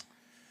okay.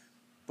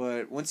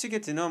 But once you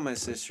get to know my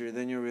sister,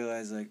 then you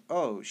realize, like,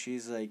 oh,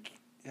 she's, like,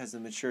 has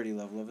the maturity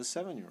level of a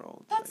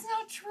 7-year-old. That's like,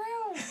 not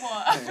true.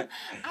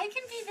 I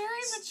can be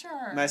very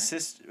mature.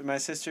 My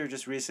sister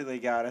just recently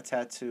got a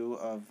tattoo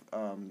of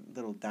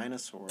little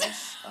dinosaurs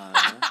on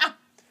her.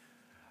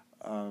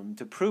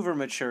 To prove her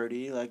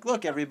maturity. Like,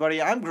 look,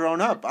 everybody, I'm grown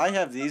up. I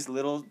have these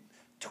little...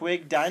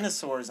 twig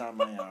dinosaurs on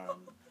my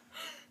arm.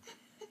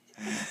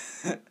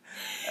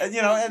 And,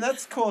 and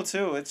that's cool,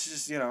 too. It's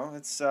just,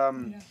 it's,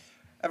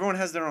 everyone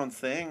has their own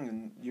thing,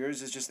 and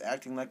yours is just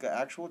acting like an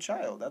actual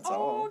child. That's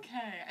all.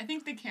 Okay. I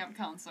think the camp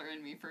counselor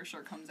in me for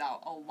sure comes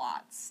out a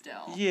lot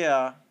still.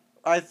 Yeah.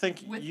 I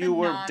think you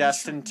were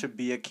destined to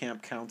be a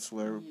camp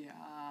counselor. Yeah.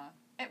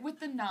 With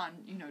the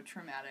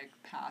traumatic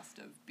past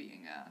of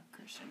being a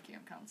Christian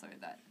camp counselor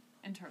that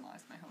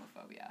internalized my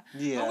homophobia.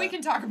 Yeah. But we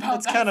can talk about that.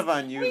 It's kind of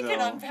on you, though. We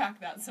can unpack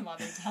that some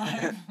other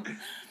time.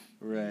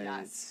 Right.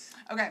 Yes.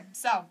 Okay,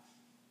 so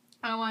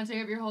I don't want to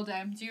take up your whole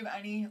day. Do you have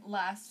any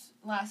last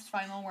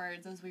final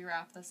words as we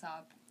wrap this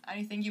up?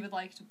 Anything you would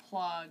like to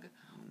plug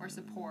or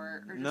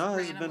support or just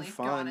randomly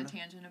go on a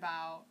tangent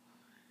about?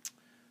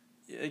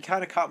 It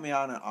kind of caught me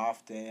on an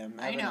off day. I'm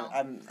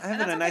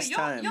having a nice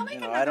time.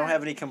 I don't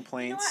have any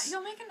complaints. You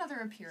know what? You'll make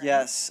another appearance.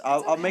 Yes,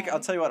 I'll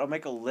tell you what. I'll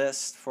make a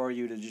list for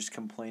you to just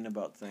complain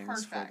about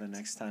things for the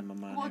next time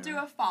I'm on. We'll do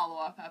a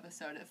follow-up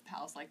episode if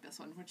pals like this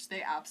one, which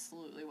they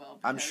absolutely will.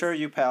 I'm sure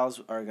you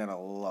pals are gonna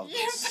love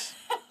this.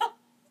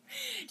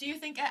 Do you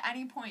think at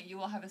any point you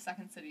will have a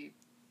Second City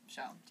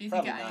show? Do you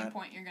think at any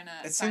point you're gonna?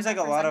 It seems like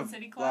a lot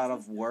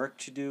of work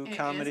to do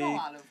comedy. It is a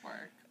lot of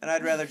work. And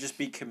I'd rather just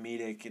be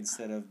comedic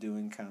instead of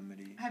doing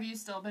comedy. Have you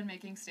still been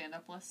making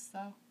stand-up lists,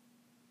 though?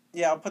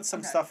 Yeah, I'll put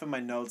some stuff in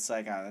my notes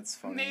like, that's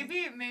funny.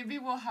 Maybe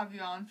we'll have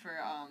you on for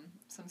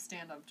some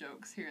stand-up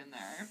jokes here and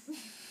there.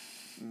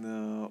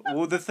 No.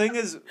 Well, the thing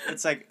is,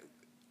 it's like,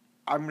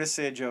 I'm going to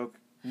say a joke,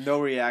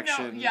 no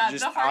reaction,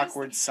 just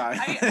awkward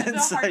silence.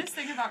 The hardest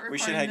thing about recording we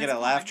should get a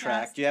laugh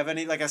track. Do you have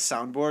any, like, a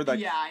soundboard? Like,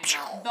 yeah, I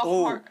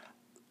know.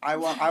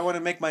 I want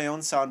to make my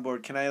own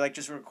soundboard. Can I,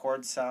 just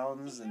record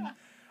sounds and...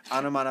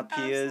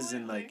 onomatopoeias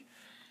and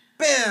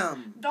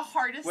bam! The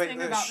hardest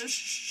thing about this...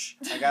 Shh.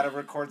 I gotta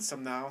record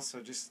some now,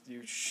 so just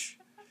you shh.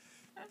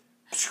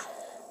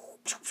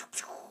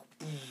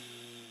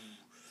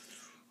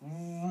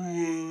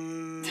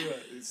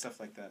 Stuff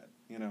like that,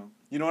 You know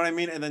what I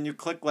mean? And then you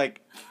click on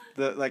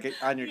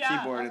your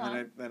keyboard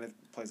and then it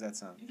plays that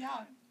sound.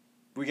 Yeah.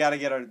 We gotta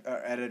get our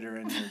editor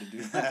in here to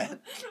do that.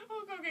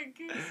 We'll go get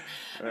Goose.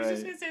 I was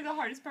just gonna say the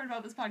hardest part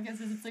about this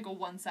podcast is it's like a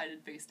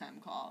one-sided FaceTime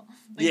call.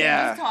 You're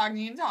just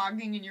talking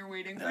and you're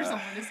waiting for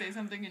someone to say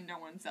something and no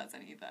one says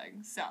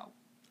anything. So.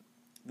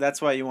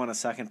 That's why you want a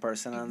second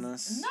person on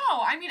this?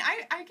 No, I mean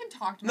I can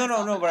talk to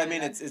myself. No, but I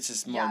mean it's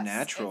just more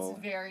natural.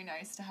 It's very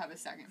nice to have a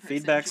second person.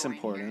 Feedback's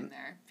important. Here and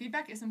there.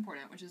 Feedback is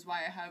important, which is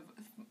why I have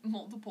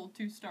multiple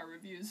 2-star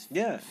reviews.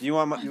 Yeah, you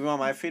want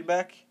my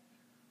feedback?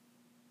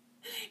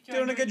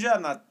 Doing a good job,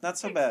 not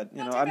so bad.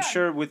 I'm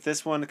sure with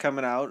this one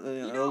coming out,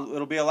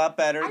 it'll be a lot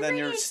better than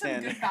your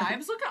standard. Some good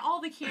vibes. Look at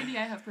all the candy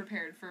I have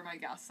prepared for my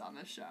guests on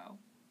this show.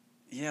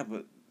 Yeah,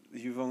 but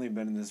you've only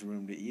been in this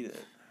room to eat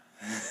it.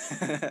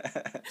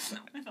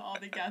 With all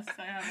the guests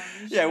I have on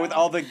this show. Yeah, with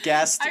all the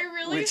guests. I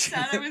really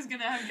said I was going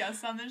to have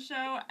guests on this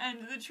show,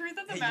 and the truth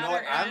of the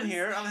matter is... I'm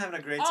here. I'm having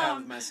a great time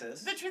with my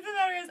sis. The truth of the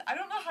matter is, I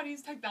don't know how to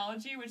use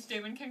technology, which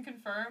Damon can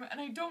confirm, and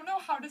I don't know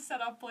how to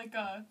set up,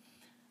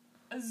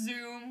 a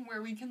Zoom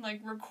where we can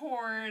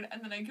record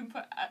and then I can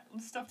put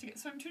stuff together.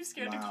 So I'm too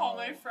scared to call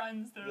my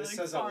friends that are far away. This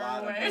says a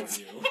lot about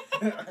you.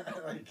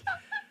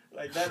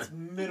 That's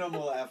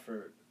minimal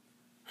effort.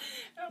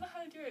 I don't know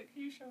how to do it.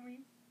 Can you show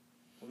me?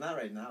 Well, not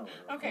right now.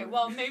 Okay,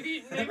 well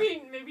maybe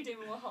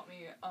Damon will help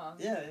me.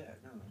 Yeah.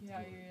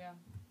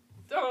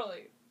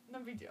 Totally. No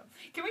big deal.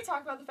 Can we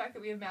talk about the fact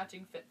that we have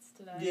matching fits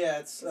today? Yeah,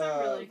 it's I'm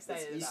really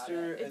excited it's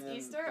Easter, about it. It's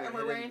Easter, and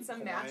we're wearing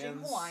some matching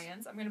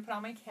Hawaiians. I'm going to put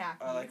on my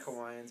khakis. I like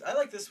Hawaiians. I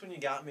like this one you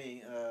got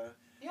me.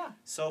 Yeah.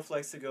 Soph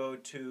likes to go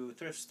to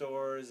thrift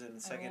stores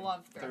and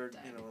third,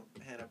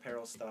 hand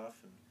apparel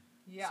stuff. And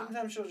yeah.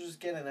 Sometimes she'll just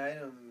get an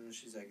item and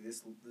she's like,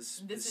 this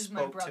is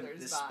my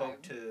brother's this vibe.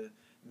 spoke to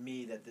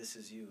me that this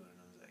is you. And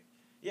I was like,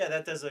 yeah,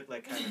 that does look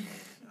like kind of me.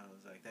 I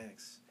was like,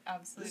 thanks.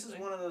 Absolutely. This is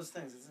one of those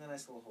things. It's a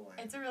nice little Hawaiian.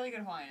 It's a really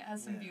good Hawaiian. It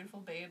has some beautiful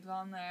babes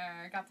on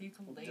there. Got the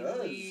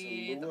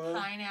ukulele, the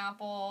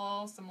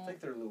pineapple, I think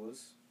they're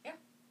luas. Yeah.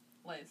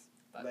 Lays.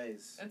 But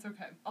Lays. It's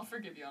okay. I'll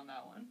forgive you on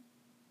that one.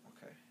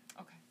 Okay.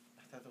 I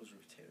thought those were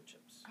potato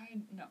chips.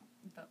 No.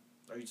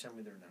 Are you telling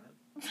me they're not?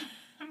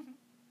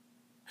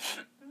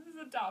 This is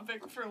a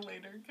topic for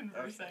later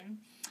conversing. Okay.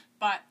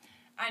 But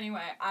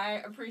Anyway,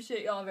 I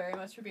appreciate y'all very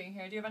much for being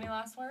here. Do you have any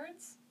last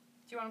words?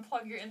 Do you want to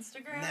plug your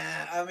Instagram?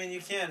 Nah, I mean,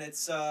 you can.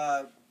 It's,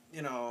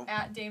 you know...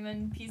 At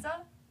Damon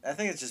Pisa? I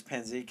think it's just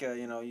Panzika.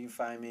 You know, you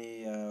find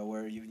me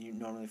where you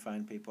normally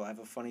find people. I have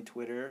a funny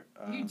Twitter.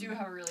 You do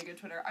have a really good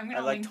Twitter. I'm going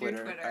to link your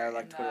Twitter. I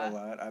like Twitter a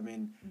lot. I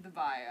mean... The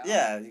bio.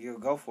 Yeah, you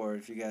go for it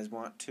if you guys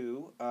want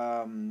to.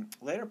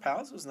 Later,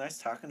 pals. It was nice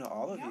talking to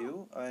all of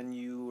you. And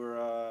you're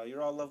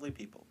all lovely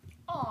people.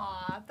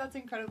 Aw, that's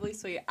incredibly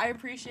sweet. I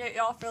appreciate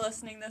y'all for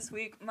listening this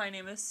week. My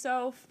name is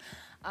Soph.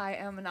 I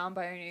am a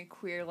non-binary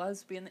queer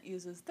lesbian that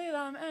uses they,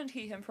 them, and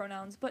he, him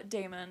pronouns, but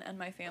Damon and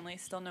my family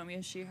still know me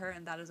as she, her,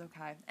 and that is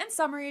okay. In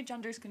summary,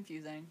 gender's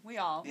confusing. We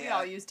all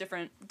use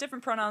different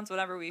pronouns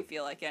whenever we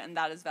feel like it, and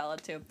that is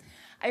valid too.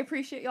 I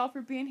appreciate y'all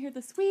for being here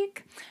this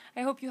week.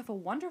 I hope you have a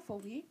wonderful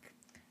week,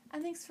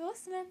 and thanks for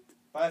listening.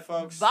 Bye,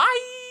 folks.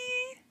 Bye!